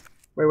obtain it.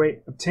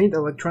 Wait, obtained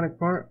electronic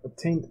part,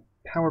 obtained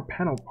power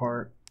panel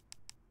part.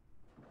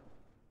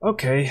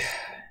 Okay.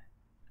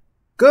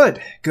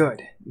 Good.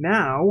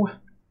 Now,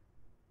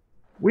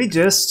 we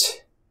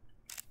just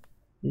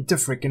need to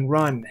frickin'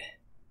 run.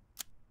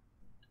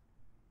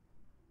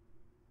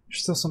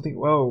 There's still something...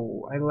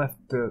 Whoa, I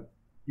left the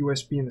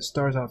USB in the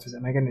STARS office.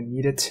 Am I gonna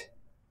need it?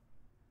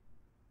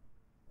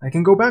 I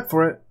can go back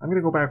for it. I'm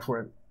gonna go back for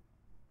it.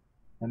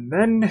 And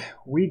then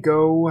we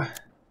go...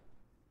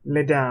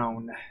 lay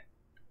down.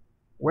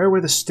 Where were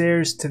the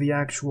stairs to the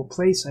actual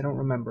place? I don't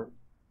remember.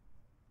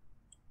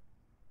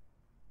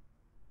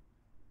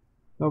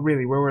 No,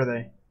 really, where were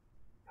they?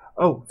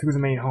 Oh, through the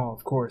main hall,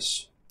 of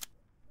course.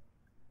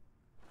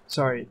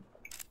 Sorry,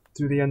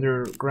 through the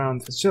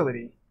underground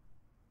facility.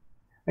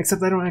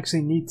 Except I don't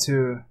actually need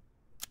to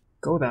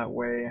go that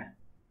way.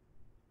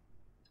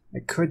 I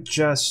could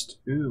just...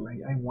 Ooh,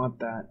 I want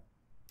that.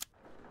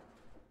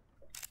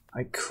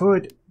 I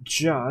could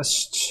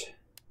just...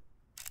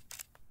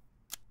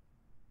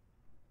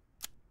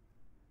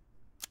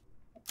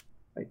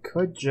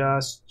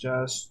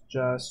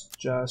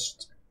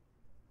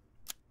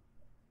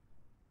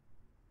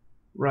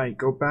 Right,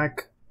 go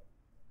back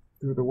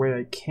through the way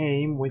I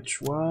came,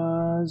 which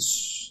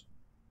was...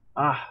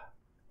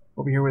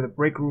 over here where the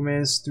break room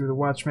is, through the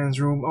watchman's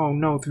room. Oh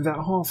no, through that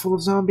hall full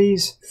of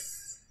zombies.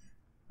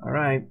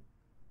 Alright.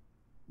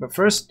 But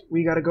first,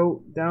 we gotta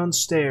go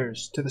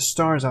downstairs to the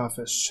STARS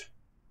office.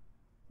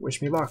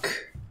 Wish me luck.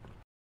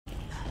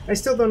 I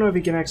still don't know if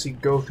he can actually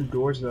go through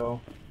doors,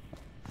 though.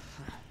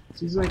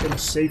 Seems like I'm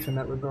safe in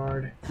that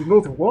regard. You can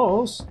go through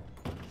walls,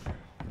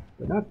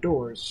 but not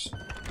doors.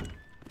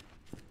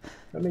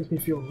 That makes me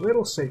feel a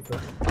little safer.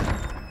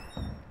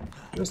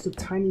 Just a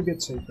tiny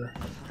bit safer.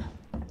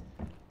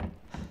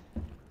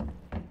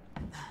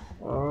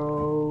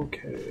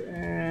 Okay,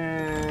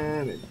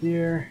 and in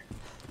here.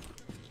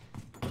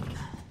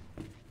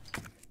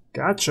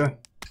 Gotcha.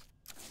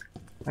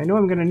 I know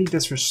I'm gonna need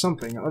this for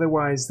something,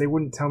 otherwise they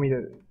wouldn't tell me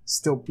to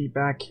still be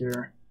back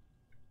here.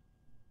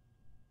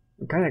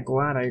 I'm kinda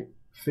glad I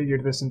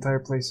figured this entire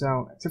place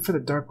out. Except for the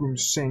darkroom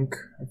sink,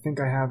 I think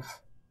I have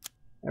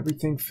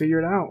everything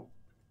figured out.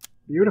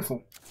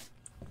 Beautiful.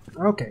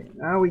 Okay,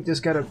 now we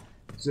just gotta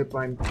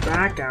zipline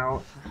back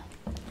out,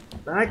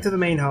 back to the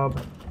main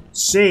hub,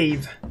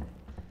 save,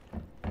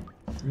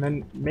 and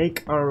then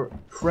make our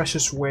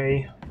precious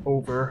way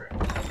over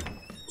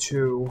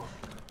to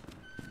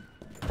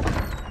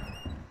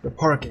the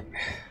parking.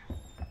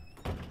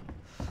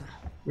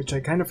 Which I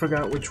kind of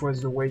forgot which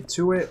was the way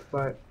to it,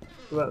 but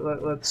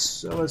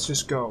let's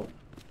just go.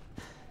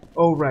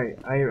 Oh right,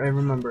 I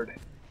remembered.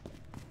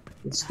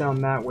 It's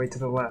down that way to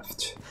the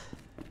left.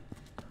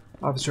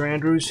 Officer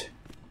Andrews,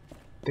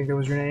 I think that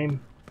was your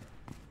name.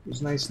 It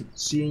was nice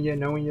seeing you,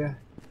 knowing you.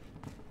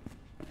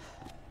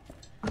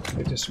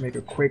 Let's just make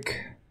a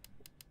quick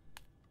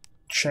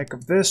check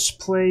of this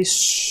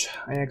place.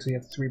 I actually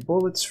have 3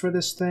 bullets for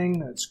this thing.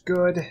 That's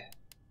good.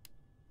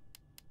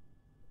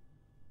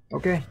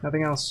 Okay,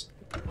 nothing else.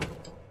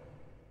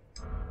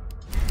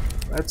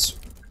 Let's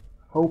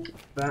hope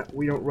that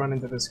we don't run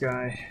into this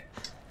guy.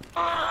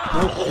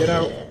 Nope, get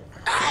out.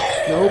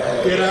 Nope,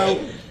 get out.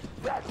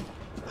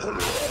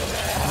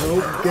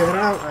 Nope, get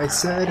out, I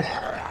said.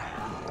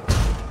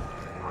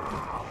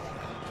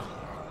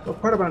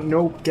 What part about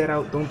nope, get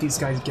out don't these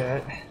guys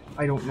get?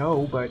 I don't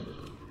know, but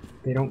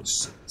they don't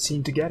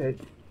seem to get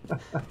it.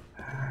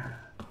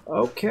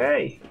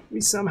 Okay, we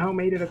somehow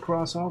made it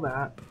across all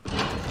that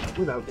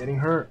without getting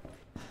hurt.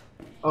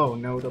 Oh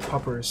no, the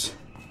puppers.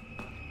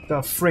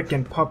 The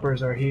frickin'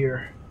 puppers are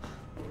here.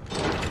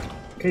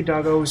 Okay,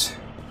 doggos.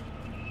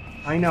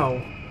 I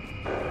know.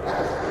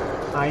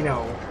 I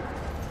know.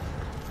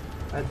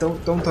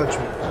 Don't touch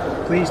me.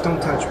 Please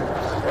don't touch me.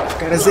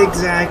 Got a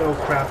zigzag. Oh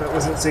crap, that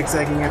wasn't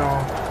zigzagging at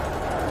all.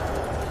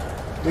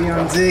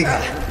 Leon zig.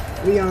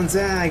 Leon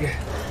zag.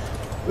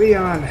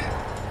 Leon.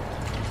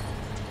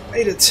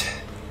 Made it.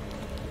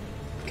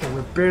 Okay,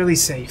 we're barely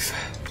safe.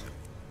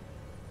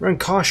 Run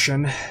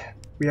caution.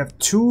 We have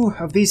 2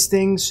 of these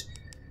things.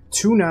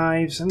 2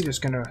 knives. I'm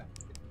just gonna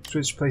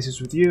switch places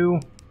with you.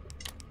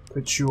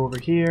 Put you over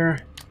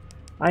here.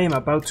 I am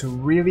about to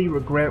really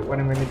regret what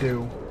I'm gonna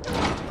do.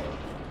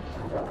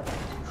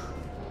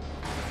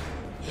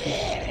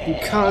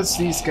 Because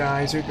these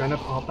guys are gonna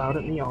pop out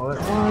at me all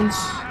at once.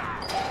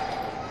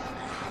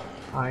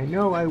 I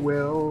know I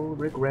will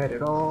regret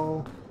it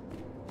all.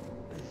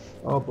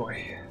 Oh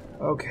boy.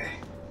 Okay.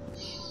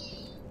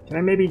 Can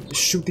I maybe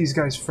shoot these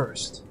guys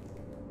first?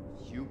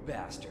 You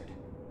bastard.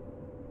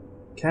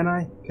 Can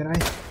I? Can I?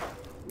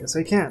 Yes,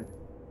 I can.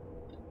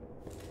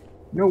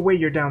 No way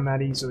you're down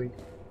that easily.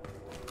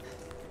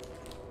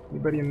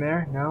 Anybody in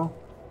there? No?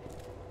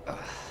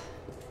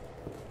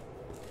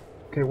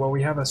 Okay, well,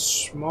 we have a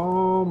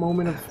small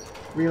moment of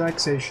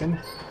relaxation.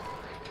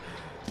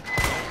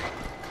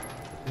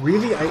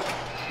 Really?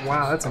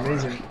 Wow, that's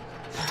amazing.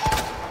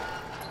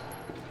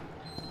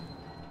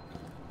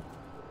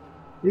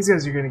 These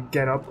guys are gonna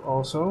get up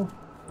also.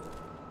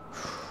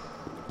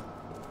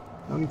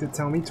 No need to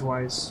tell me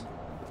twice.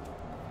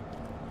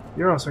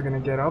 You're also gonna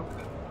get up.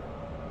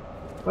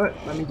 But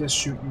let me just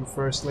shoot you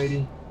first,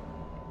 lady.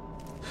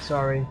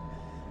 Sorry.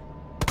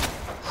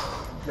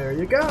 There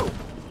you go.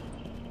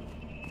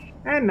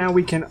 And now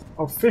we can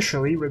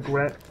officially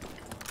regret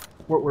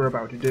what we're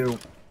about to do.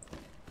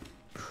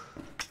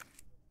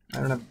 I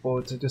don't have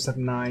bullets, I just have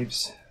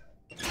knives.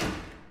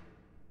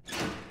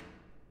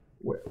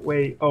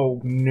 Wait,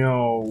 oh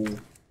no.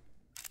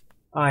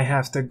 I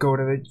have to go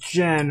to the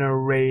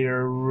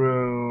generator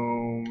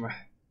room.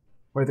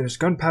 Where there's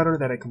gunpowder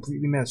that I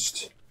completely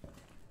missed.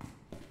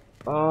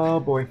 Oh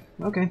boy.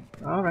 Okay,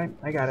 alright,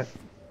 I got it.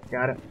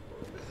 Got it.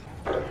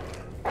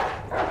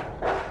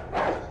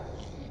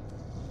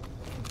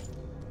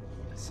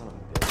 Son of a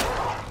bitch.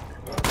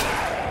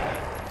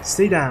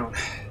 Stay down.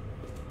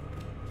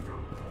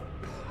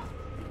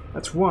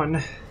 That's 1.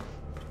 I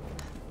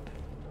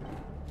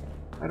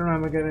don't know how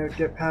I'm gonna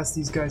get past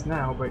these guys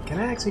now, but can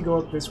I actually go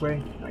up this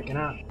way? I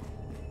cannot.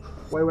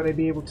 Why would I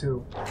be able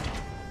to?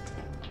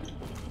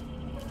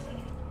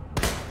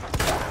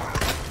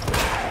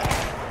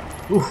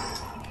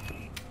 Oof.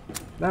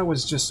 That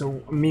was just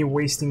me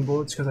wasting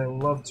bullets because I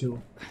love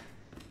to.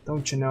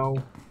 Don't you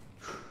know?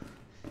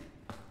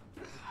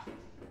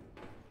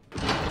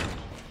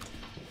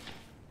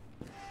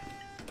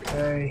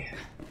 Okay.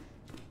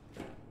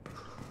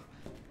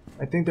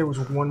 I think there was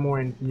 1 more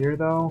in here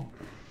though.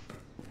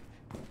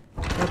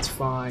 That's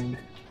fine.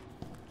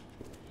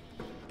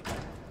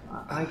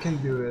 I can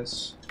do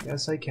this.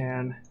 Yes, I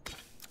can.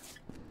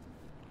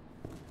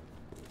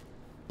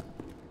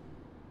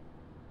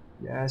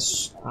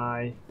 Yes,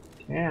 I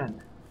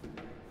can.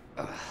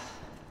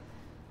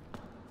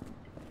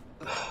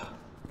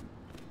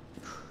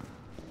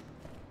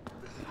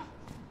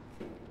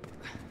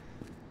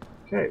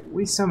 Okay,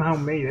 we somehow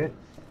made it.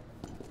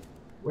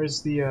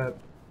 Where's the,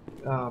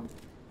 huh?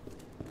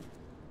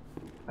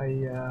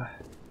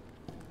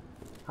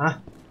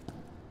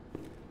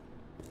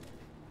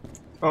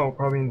 Oh,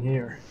 probably in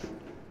here.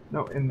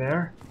 No, in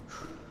there?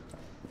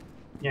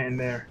 Yeah, in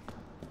there.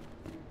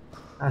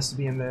 Has to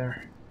be in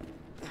there.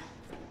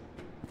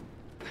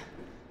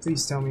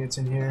 Please tell me it's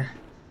in here.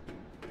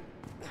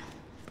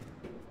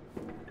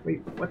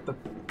 Wait, what the...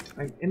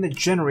 I'm in the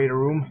generator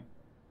room.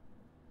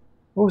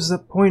 What was the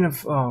point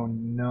of... Oh,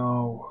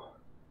 no.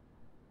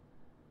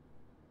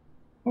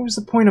 What was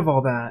the point of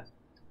all that?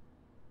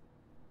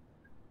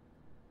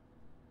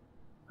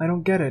 I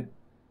don't get it.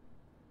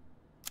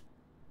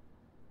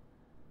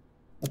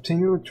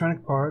 Obtain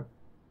electronic part.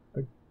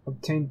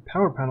 Obtain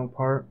power panel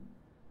part.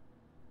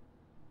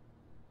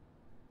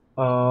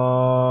 Oh.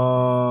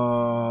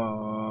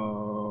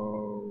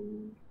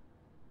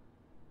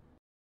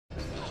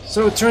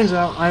 So it turns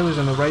out I was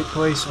in the right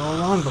place all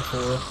along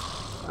before.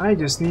 I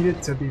just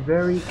needed to be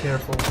very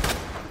careful.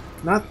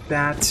 Not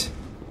that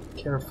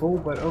careful,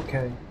 but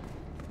okay.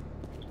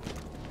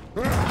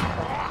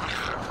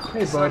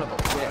 Hey, bud.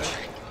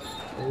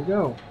 There you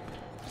go.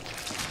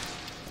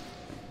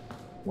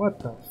 What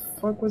the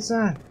fuck was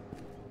that?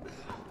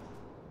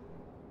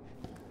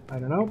 I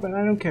don't know, but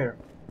I don't care.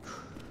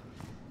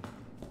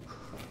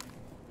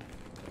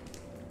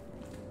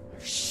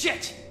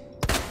 Shit!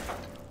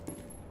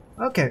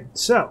 Okay,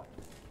 so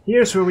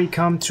here's where we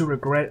come to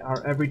regret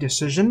our every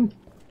decision.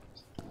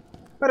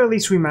 But at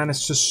least we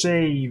managed to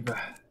save.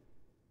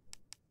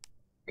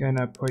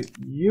 Gonna put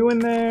you in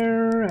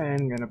there,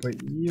 and gonna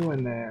put you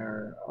in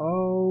there.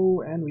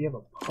 Oh, and we have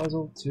a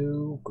puzzle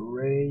too.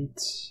 Great.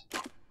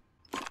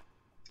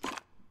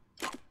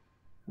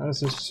 How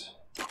does this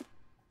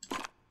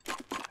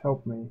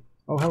help me?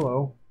 Oh,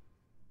 hello.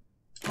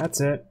 That's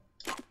it.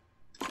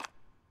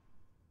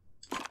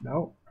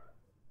 No.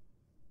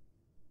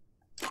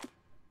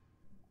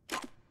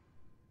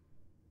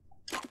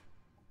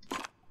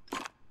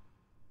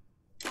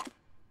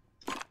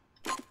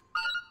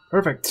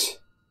 Perfect.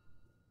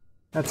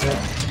 That's it.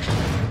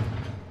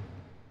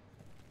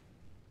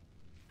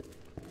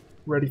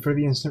 Ready for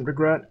the instant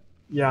regret?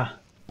 Yeah.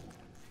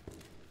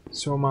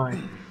 So am I.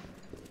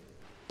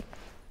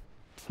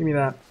 Give me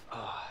that.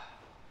 Huh?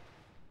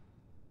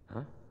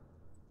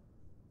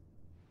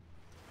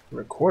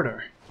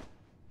 Recorder.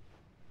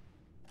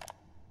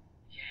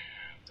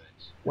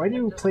 Why do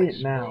you play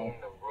it now?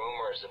 The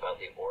rumors about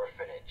the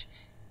orphanage.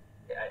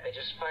 I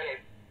just find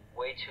it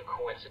way too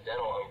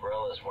coincidental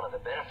Umbrella's one of the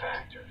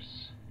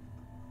benefactors.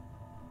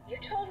 You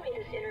told me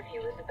this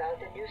interview was about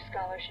the new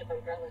scholarship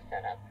Umbrella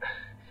set up.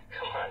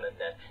 Come on,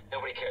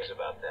 nobody cares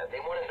about that. They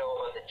want to know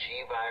about the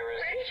G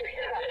virus. Where did you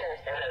hear about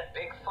this? And that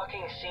big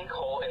fucking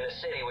sinkhole in the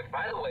city, which,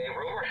 by the way,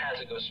 rumor has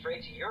it goes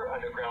straight to your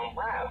underground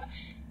lab.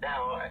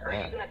 Now, are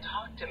you going to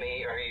talk to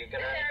me, or are you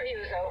going to... This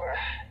interview is over.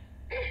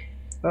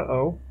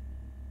 Uh-oh.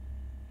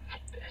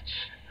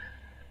 Bitch.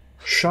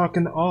 Shock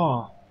and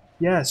awe.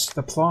 Yes,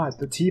 the plot,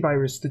 the T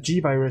virus, the G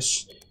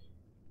virus.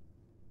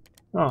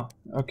 Oh,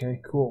 okay,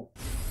 cool.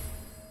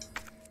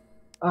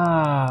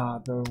 Ah,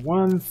 the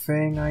one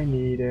thing I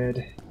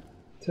needed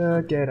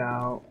to get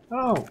out.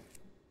 Oh!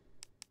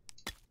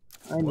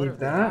 I need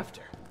that.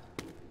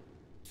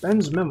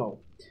 Ben's memo.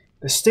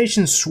 The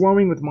station's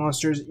swarming with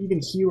monsters.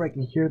 Even here I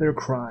can hear their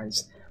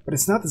cries. But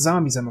it's not the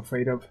zombies I'm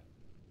afraid of.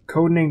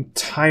 Codename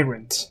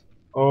TYRANT.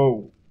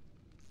 Oh.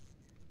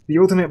 The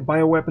ultimate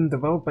bioweapon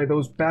developed by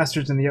those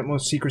bastards in the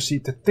utmost secrecy.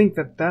 To think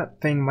that that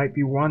thing might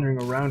be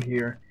wandering around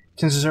here.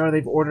 Chances are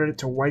they've ordered it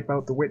to wipe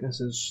out the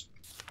witnesses.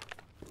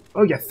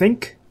 Oh, you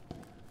think?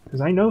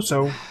 Because I know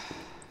so.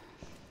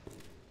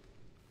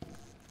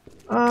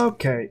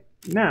 Okay,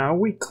 now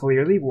we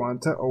clearly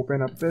want to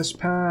open up this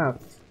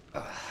path.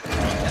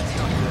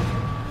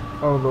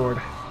 Oh,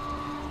 Lord.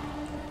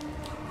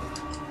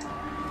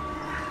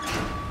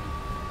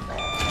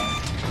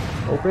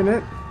 Open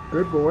it.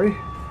 Good boy.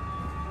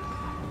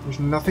 There's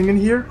nothing in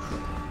here?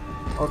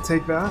 I'll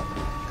take that.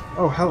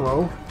 Oh,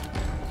 hello.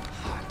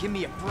 Give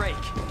me a break.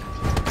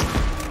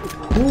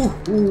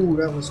 Ooh,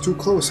 that was too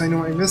close. I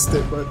know I missed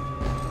it, but...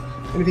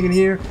 Anything in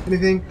here?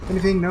 Anything?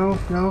 Anything? No?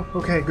 No?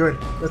 Okay, good.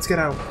 Let's get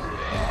out.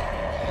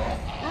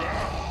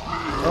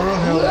 Oh,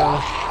 hell no.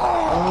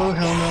 Oh,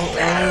 hell no.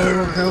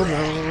 Oh, hell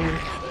no.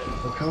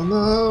 Oh, hell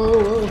no.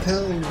 Oh,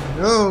 hell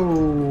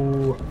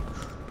no.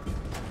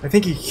 I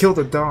think he killed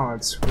the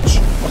dogs, which...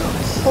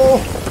 Oh!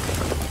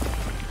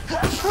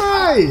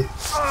 Hi!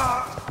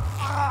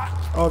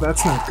 Oh,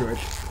 that's not good.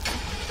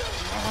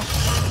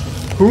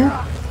 Who?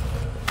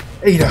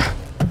 Ada!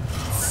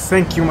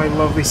 Thank you, my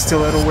lovely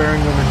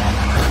stiletto-wearing woman.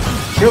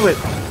 Kill it!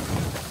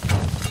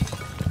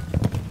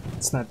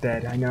 It's not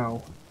dead, I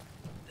know.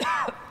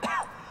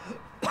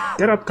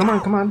 Get up, come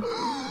on, come on.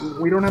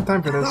 We don't have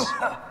time for this.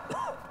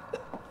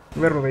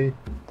 Literally.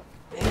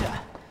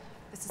 Ada,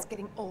 this is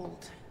getting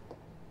old.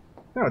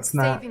 No, it's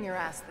not. Saving your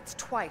ass, that's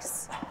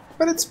twice.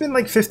 But it's been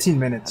like 15 I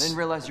minutes. didn't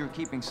realize you were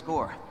keeping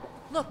score.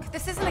 Look,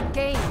 this isn't a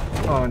game.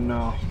 Oh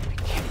no.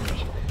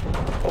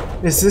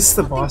 Is this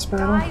the boss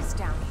battle? Guys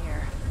down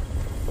here.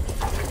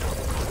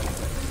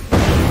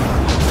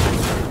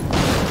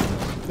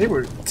 They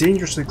were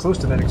dangerously close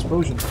to that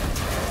explosion.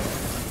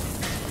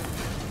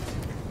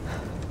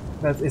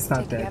 It's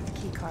not Take, you dead. have the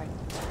key card.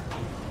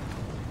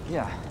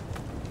 Yeah.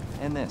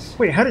 And this.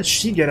 Wait, how did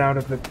she get out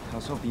of the... I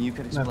was hoping you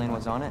could explain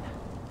what's on it.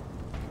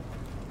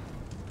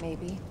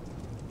 Maybe.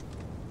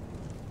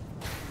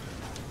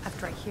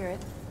 After I hear it.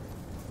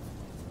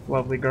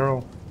 Lovely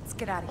girl. Let's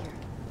get out of here.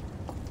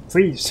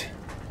 Please.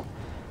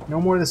 No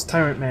more of this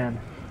tyrant man.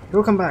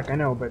 He'll come back, I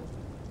know, but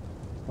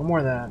no more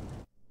of that.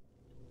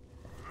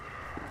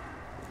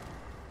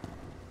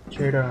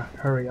 Care to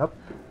hurry up?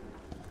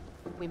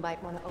 We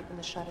might want to open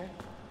the shutter.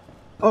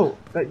 Oh,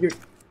 that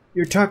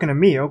you're talking to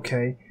me,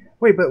 okay.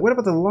 Wait, but what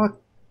about the locked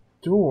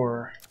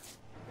door?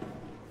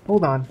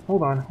 Hold on.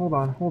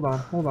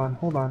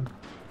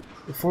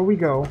 Before we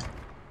go.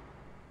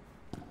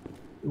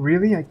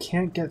 Really? I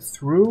can't get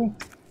through?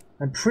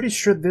 I'm pretty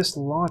sure this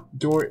locked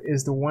door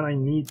is the one I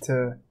need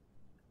to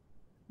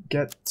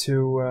get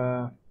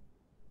to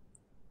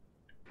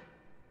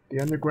the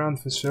underground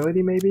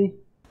facility, maybe?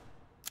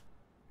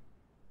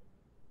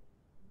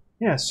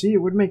 Yeah, see, it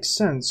would make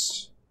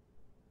sense.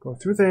 Go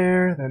through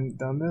there, then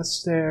down the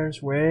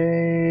stairs.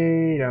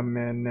 Wait a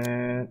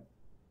minute.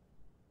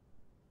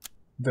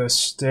 The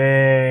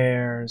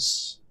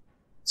stairs.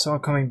 It's all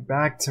coming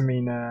back to me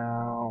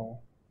now.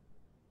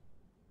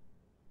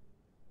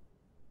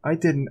 I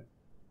didn't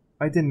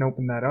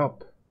open that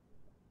up.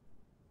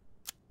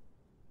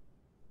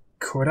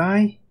 Could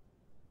I?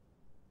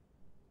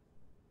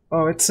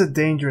 Oh, it's a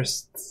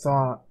dangerous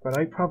thought, but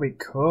I probably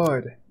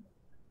could.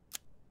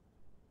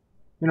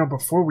 You know,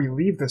 before we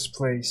leave this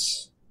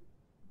place.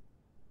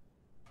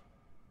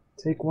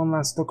 Take one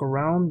last look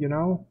around, you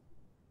know?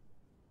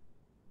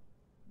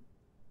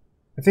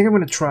 I think I'm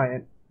gonna try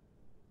it.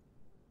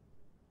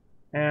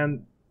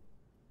 And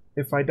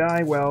if I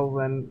die, well,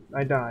 then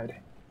I died.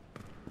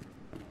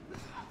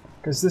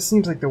 Because this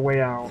seems like the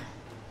way out.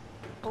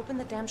 Open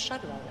the damn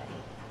shutter already.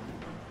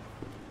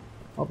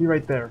 I'll be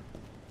right there.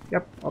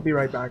 Yep, I'll be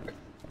right back.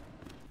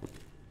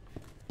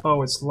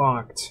 Oh, it's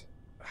locked.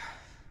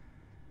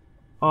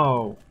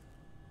 Oh.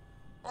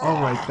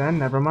 Alright then,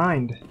 never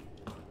mind.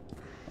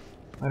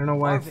 I don't know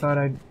why I thought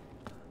I'd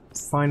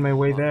find my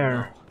way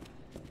there.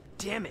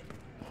 Damn it.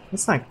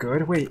 That's not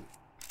good. Wait,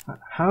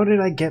 how did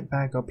I get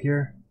back up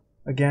here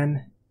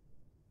again?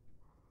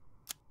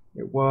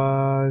 It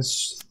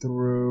was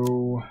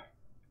through...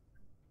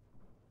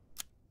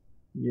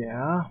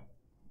 Yeah.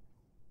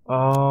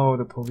 Oh,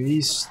 the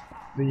police.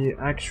 The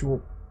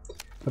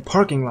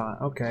parking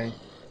lot. Okay.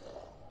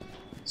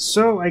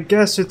 So, I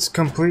guess it's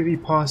completely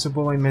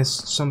possible I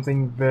missed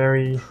something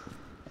very,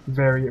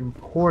 very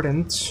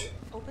important.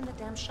 Open the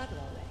damn shutter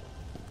already.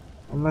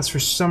 Unless for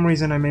some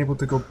reason I'm able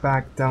to go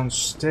back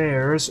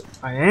downstairs.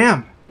 I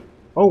am!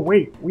 Oh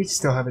wait, we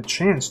still have a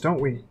chance,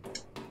 don't we?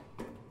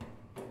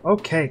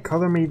 Okay,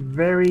 color me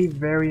very,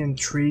 very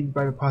intrigued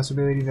by the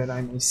possibility that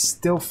I may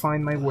still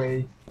find my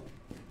way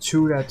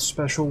to that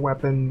special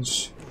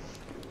weapons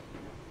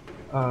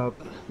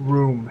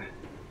room.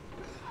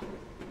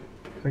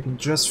 If I can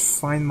just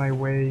find my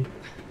way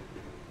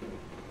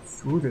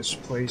through this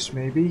place,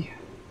 maybe.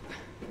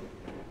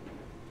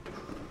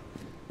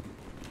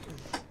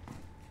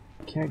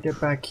 Can't get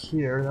back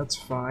here, that's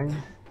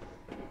fine.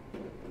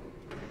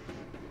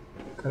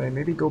 Could I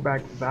maybe go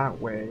back that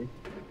way?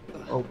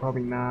 Oh,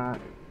 probably not.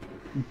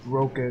 He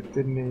broke it,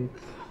 didn't he?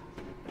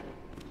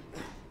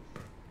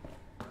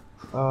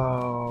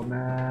 Oh,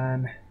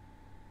 man.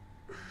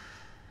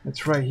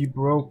 That's right, he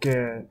broke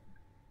it.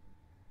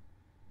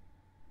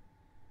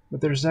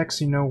 But there's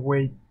actually no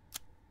way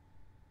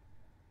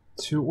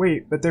to...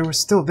 Wait, but there was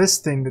still this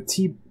thing,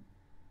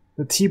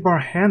 the T-bar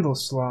handle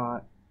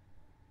slot.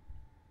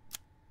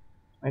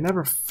 I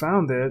never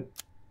found it.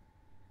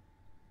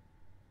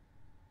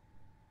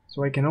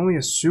 So I can only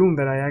assume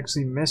that I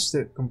actually missed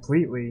it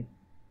completely.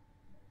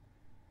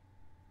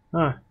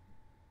 Huh.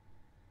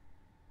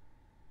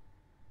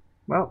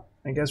 Well,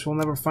 I guess we'll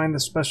never find the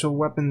special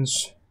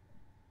weapons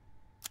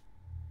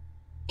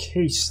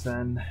case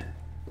then.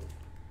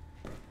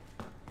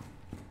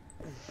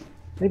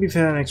 Maybe for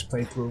the next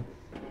playthrough.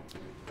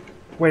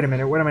 Wait a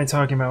minute, what am I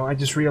talking about? I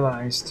just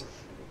realized.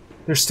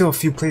 There's still a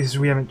few places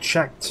we haven't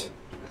checked.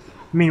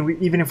 I mean,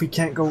 even if we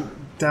can't go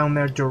down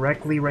there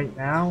directly right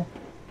now,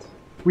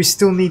 we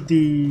still need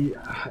the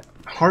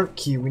heart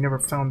key. We never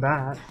found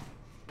that.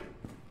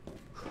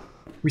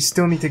 We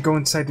still need to go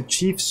inside the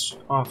chief's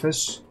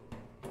office.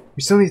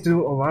 We still need to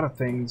do a lot of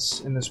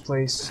things in this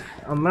place.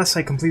 Unless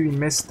I completely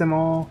missed them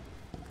all.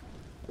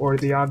 Or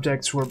the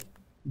objects were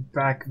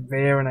back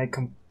there and I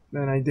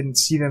didn't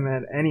see them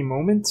at any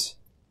moment.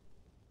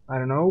 I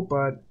don't know,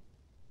 but...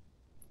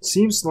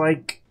 Seems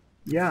like...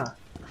 Yeah.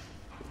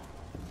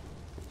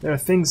 There are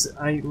things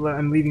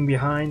I'm leaving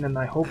behind, and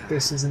I hope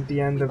this isn't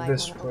the end of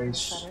this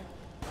place.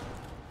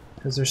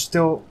 Because there's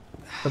still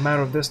the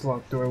matter of this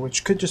locked door,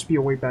 which could just be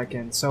a way back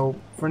in. So,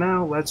 for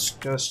now, let's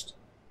just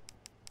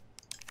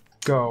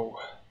go.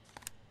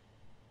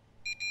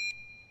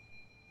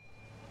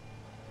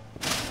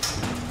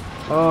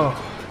 Oh,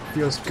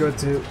 feels good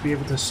to be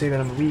able to say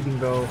that I'm leaving,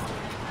 though.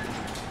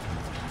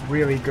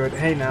 Really good.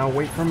 Hey now,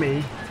 wait for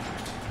me.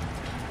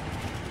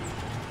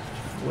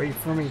 Wait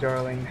for me,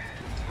 darling.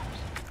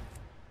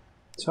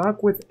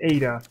 Talk with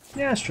Ada.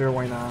 Yeah, sure,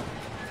 why not?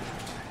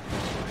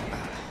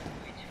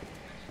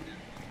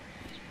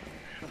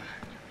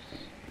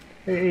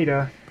 Hey,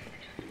 Ada.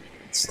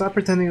 Stop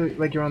pretending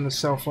like you're on the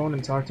cell phone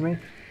and talk to me.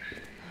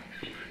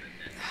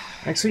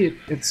 Actually,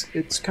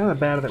 it's kind of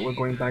bad that we're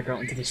going back out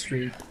into the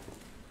street.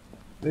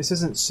 This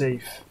isn't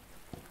safe.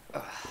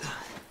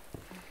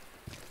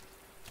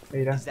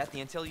 Ada. Is that the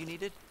intel you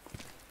needed?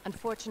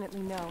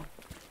 Unfortunately, no.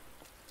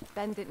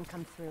 Ben didn't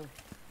come through.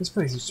 This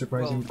place is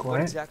surprisingly What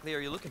quiet. exactly are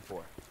you looking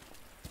for?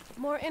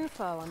 More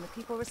info on the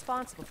people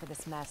responsible for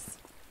this mess.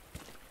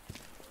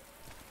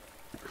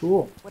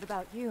 Cool. What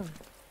about you?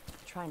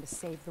 Trying to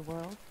save the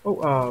world?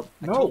 Oh,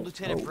 I no. told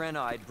Lieutenant Oh, Brenna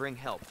I'd bring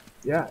help.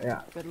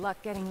 yeah. Good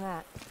luck getting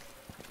that.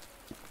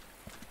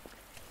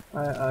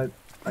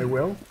 I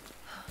will.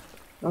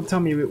 Don't tell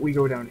me we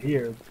go down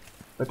here,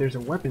 but there's a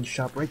weapons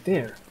shop right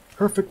there.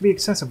 Perfectly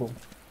accessible.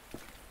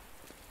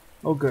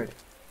 Oh, good.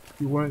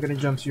 You weren't gonna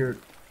jump to your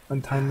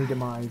untimely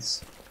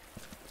demise.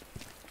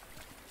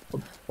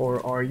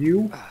 Or are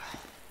you?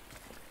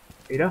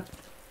 Ada?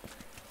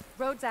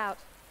 Road's out.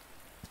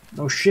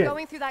 No shit.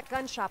 Going through that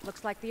gun shop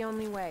looks like the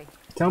only way.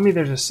 Tell me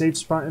there's a safe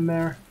spot in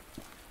there.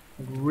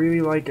 I'd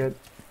really like it.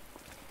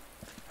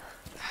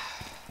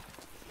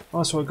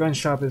 Also, a gun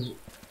shop is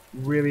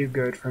really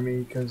good for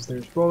me because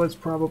there's bullets,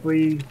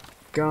 probably,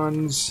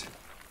 guns,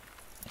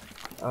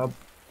 a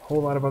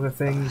whole lot of other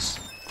things.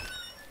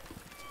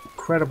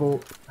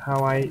 Incredible how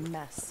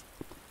Mess.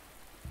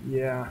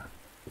 yeah.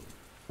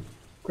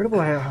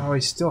 Incredible how I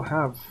still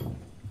have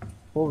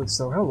bullets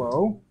though.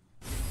 Hello.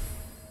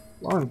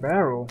 Long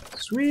barrel.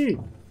 Sweet.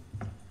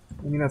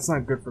 I mean, that's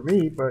not good for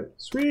me, but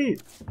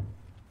sweet.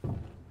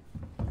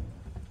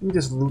 Let me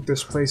just loot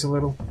this place a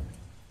little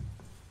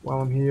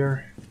while I'm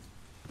here.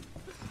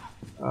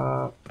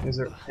 Is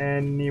there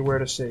anywhere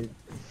to save?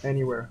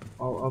 Anywhere.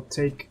 I'll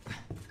take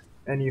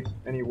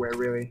anywhere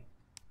really.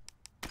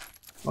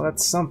 Well,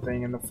 that's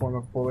something in the form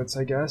of bullets,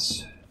 I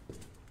guess.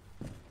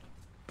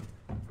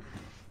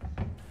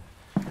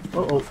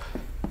 Uh-oh.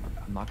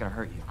 I'm not gonna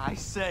hurt you. I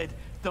said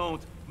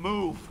don't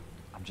move.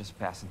 I'm just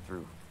passing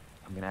through.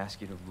 I'm gonna ask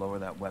you to lower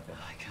that weapon.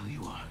 Like hell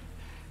you are.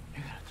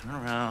 You gotta turn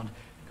around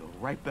and go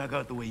right back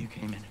out the way you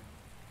came in.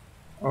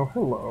 Oh,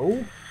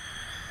 hello.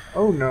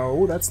 Oh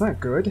no, that's not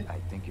good. I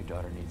think your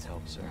daughter needs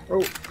help, sir.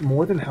 Oh,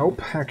 more than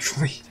help,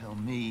 actually. Tell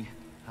me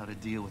how to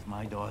deal with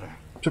my daughter.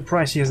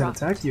 Surprised she hasn't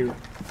attacked you.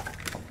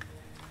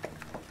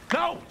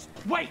 No!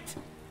 Wait!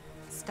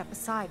 Step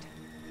aside.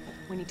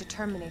 We need to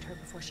terminate her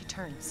before she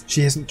turns.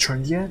 She hasn't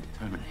turned yet?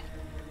 Terminate.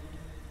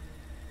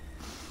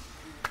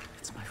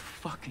 It's my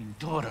fucking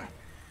daughter.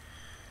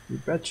 You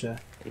betcha.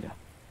 Ada.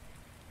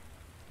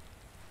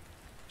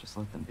 Just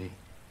let them be.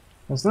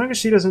 As long as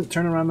she doesn't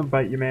turn around and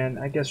bite you, man,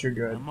 I guess you're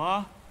good.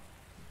 Emma?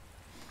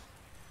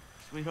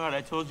 Sweetheart,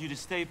 I told you to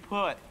stay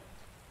put.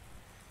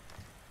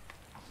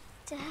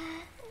 Daddy.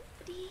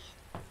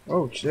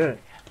 Oh, shit.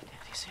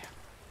 Daddy's here.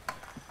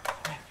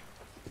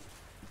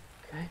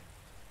 Okay?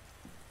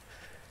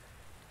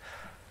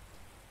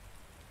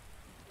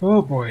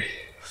 Oh, boy.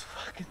 Those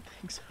fucking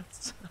things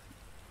outside.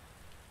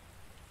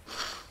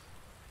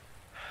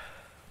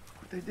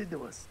 What they did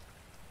to us.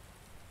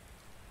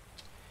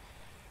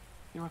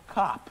 You're a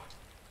cop.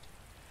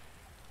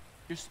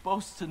 You're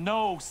supposed to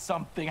know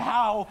something.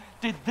 How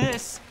did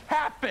this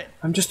happen?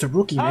 I'm just a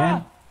rookie,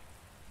 man.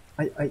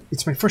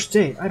 It's my first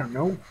day. I don't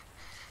know.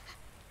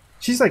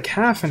 She's like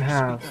half and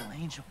half. Sweet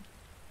little angel.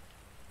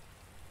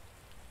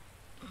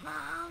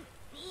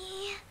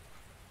 Mommy.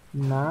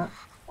 Not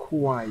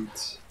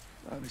quite.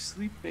 Mommy,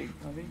 sleep, baby,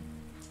 mommy.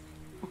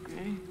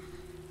 Okay?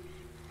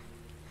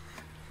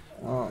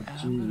 Oh, And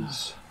I'm gonna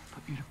jeez.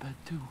 put you to bed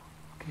too,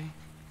 okay?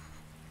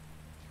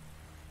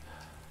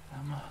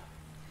 Emma.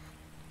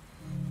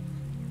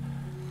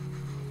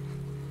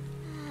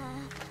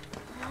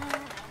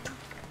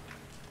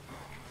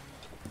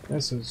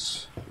 This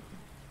is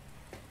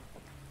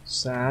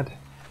sad.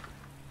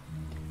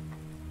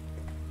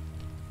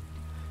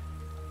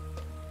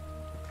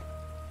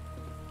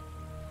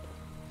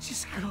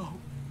 Just go.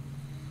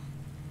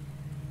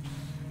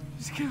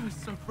 Just give us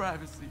some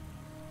privacy.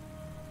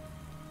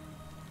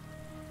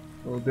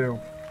 Will do.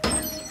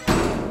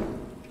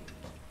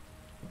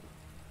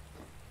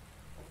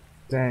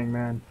 Dang,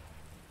 man.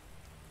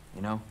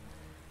 You know,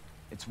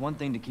 it's one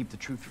thing to keep the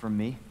truth from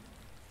me,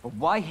 but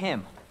why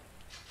him?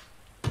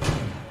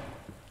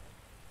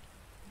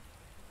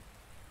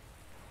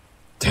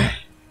 Dang.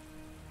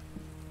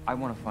 I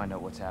want to find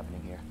out what's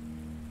happening here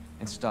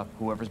and stop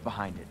whoever's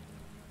behind it.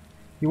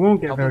 You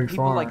won't get Helping very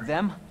people far. like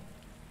them?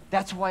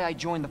 That's why I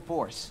joined the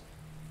force.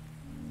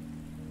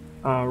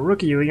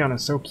 Rookie Leon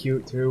is so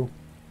cute, too.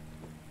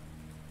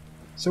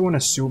 So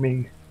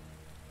unassuming.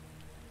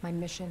 My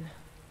mission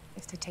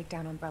is to take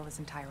down Umbrella's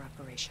entire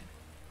operation.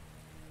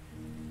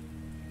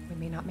 We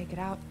may not make it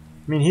out.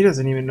 I mean, he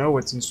doesn't even know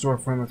what's in store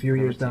for him a few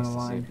Whatever years it down takes the to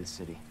line. save this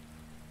city.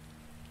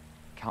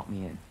 Count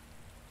me in.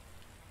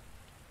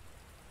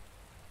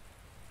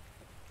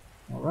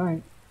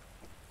 Alright.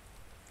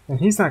 And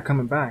he's not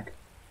coming back.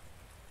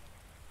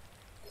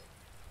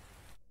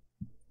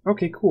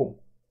 Okay, cool.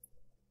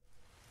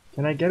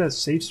 Can I get a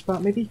safe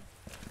spot, maybe?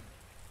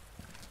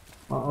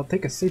 Well, I'll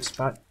take a safe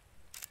spot.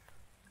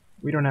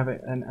 We don't have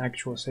an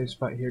actual safe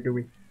spot here, do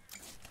we?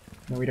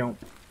 No, we don't.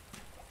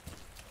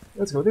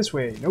 Let's go this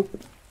way. Nope.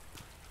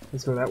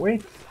 Let's go that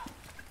way.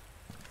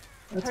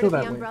 Let's Heard go of the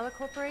that way. Umbrella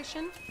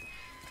Corporation?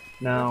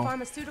 They're a No.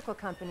 pharmaceutical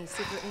company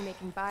secretly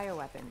making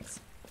bioweapons.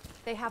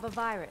 They have a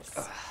virus.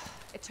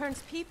 It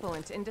turns people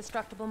into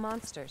indestructible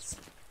monsters.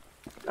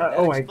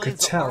 Oh, I could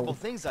tell. Horrible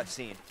things I've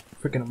seen.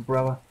 Freaking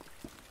Umbrella.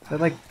 They're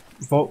like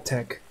Vault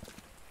Tech.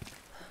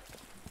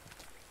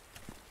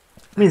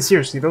 I mean,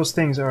 seriously, those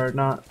things are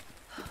not.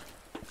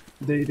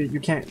 You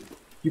can't.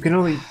 You can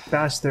only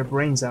bash their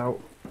brains out,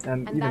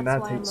 and even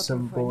that takes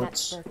some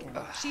bullets.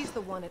 She's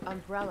the one at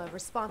Umbrella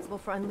responsible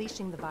for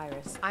unleashing the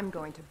virus. I'm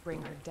going to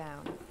bring her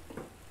down.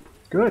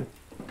 Good.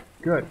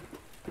 Good.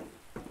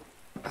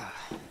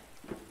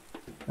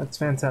 That's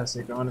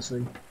fantastic,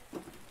 honestly.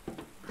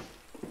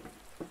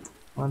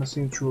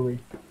 Honestly and truly.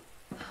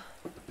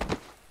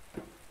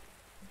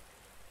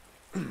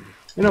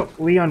 You know,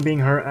 Leon being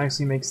her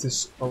actually makes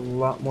this a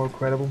lot more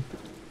credible.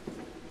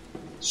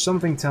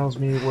 Something tells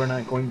me we're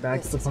not going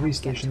back to the police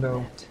station,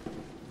 though.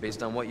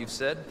 Based on what you've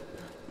said,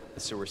 the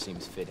sewer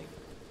seems fitting.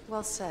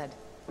 Well said.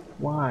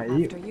 Why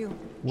After you.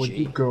 would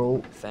you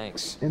go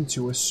Thanks.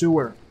 into a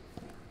sewer?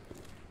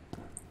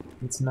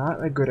 It's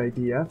not a good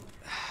idea.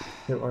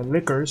 There are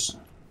lickers.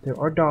 There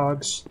are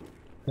dogs.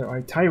 There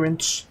are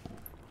tyrants.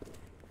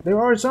 There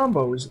are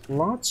zombos.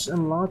 Lots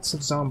and lots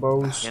of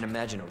zombos. Can't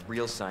imagine a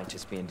real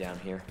scientist being down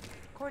here.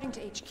 According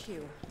to HQ,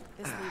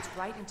 this leads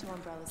right into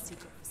Umbrella's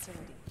secret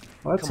facility.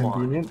 Well, that's Come on.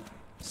 convenient.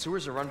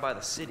 Sewers are run by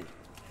the city.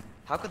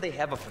 How could they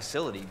have a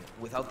facility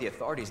without the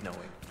authorities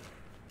knowing?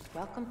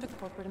 Welcome to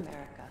corporate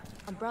America.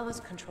 Umbrella's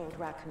controlled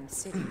Raccoon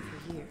City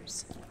for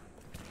years.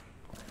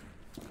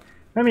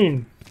 I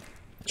mean,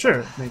 sure,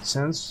 it makes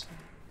sense.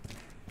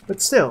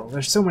 But still,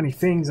 there's so many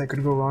things that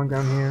could go wrong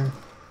down here.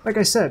 Like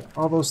I said,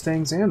 all those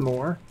things and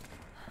more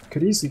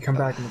could easily come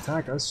back and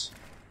attack us.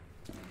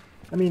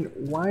 I mean,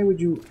 why would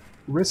you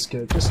risk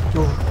it? Just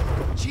go.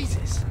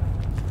 Jesus!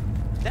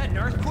 That an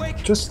earthquake?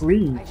 Just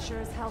leave. I sure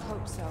as hell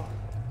hope so.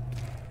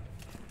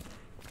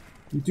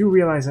 You do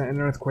realize that an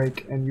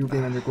earthquake and you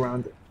being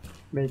underground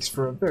makes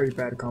for a very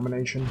bad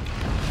combination.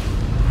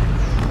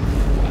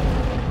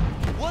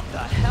 What the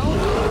hell?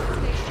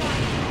 Stay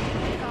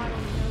sharp. God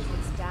only knows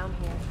what's down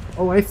here.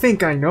 Oh, I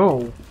think I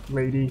know,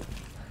 lady.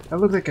 That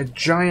looked like a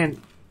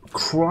giant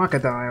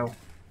crocodile.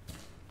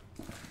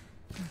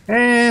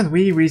 And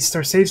we reached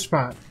our safe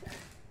spot.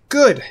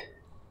 Good!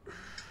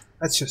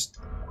 Let's just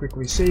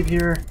quickly save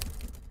here.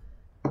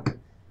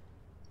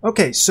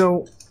 Okay,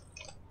 so...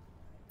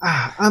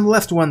 I'm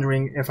left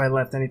wondering if I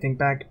left anything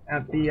back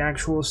at the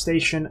actual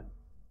station.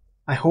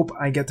 I hope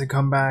I get to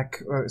come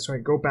back,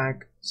 go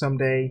back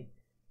someday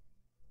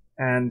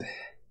and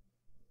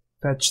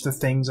fetch the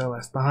things I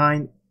left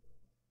behind.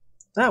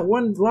 That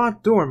one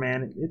locked door,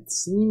 man, it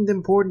seemed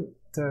important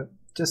to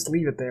just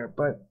leave it there,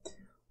 but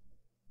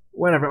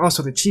whatever.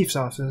 Also, the chief's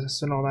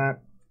office and all that.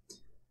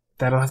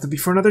 That'll have to be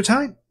for another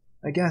time,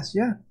 I guess,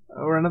 yeah.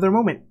 Or another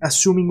moment,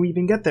 assuming we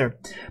even get there.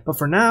 But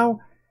for now,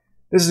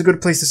 this is a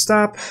good place to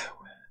stop.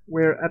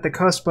 We're at the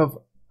cusp of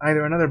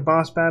either another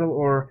boss battle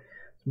or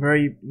some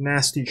very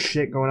nasty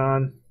shit going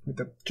on with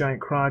the giant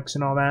crocs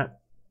and all that.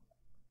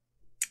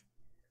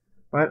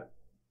 But,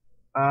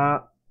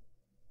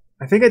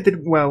 I think I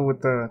did well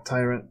with the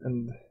Tyrant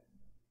and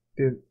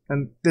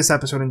this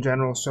episode in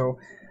general, so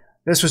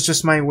this was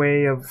just my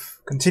way of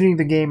continuing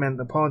the game and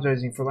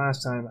apologizing for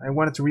last time. I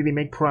wanted to really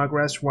make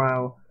progress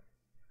while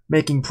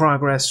making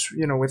progress,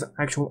 you know, with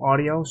actual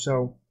audio,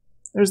 so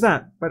there's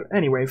that. But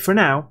anyway, for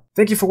now,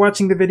 thank you for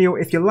watching the video.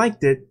 If you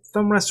liked it,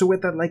 thumb wrestle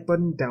with that like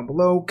button down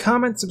below,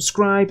 comment,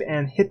 subscribe,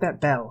 and hit that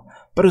bell.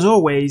 But as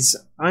always,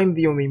 I'm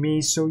the only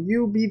me, so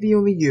you be the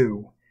only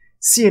you.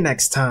 See you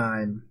next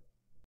time.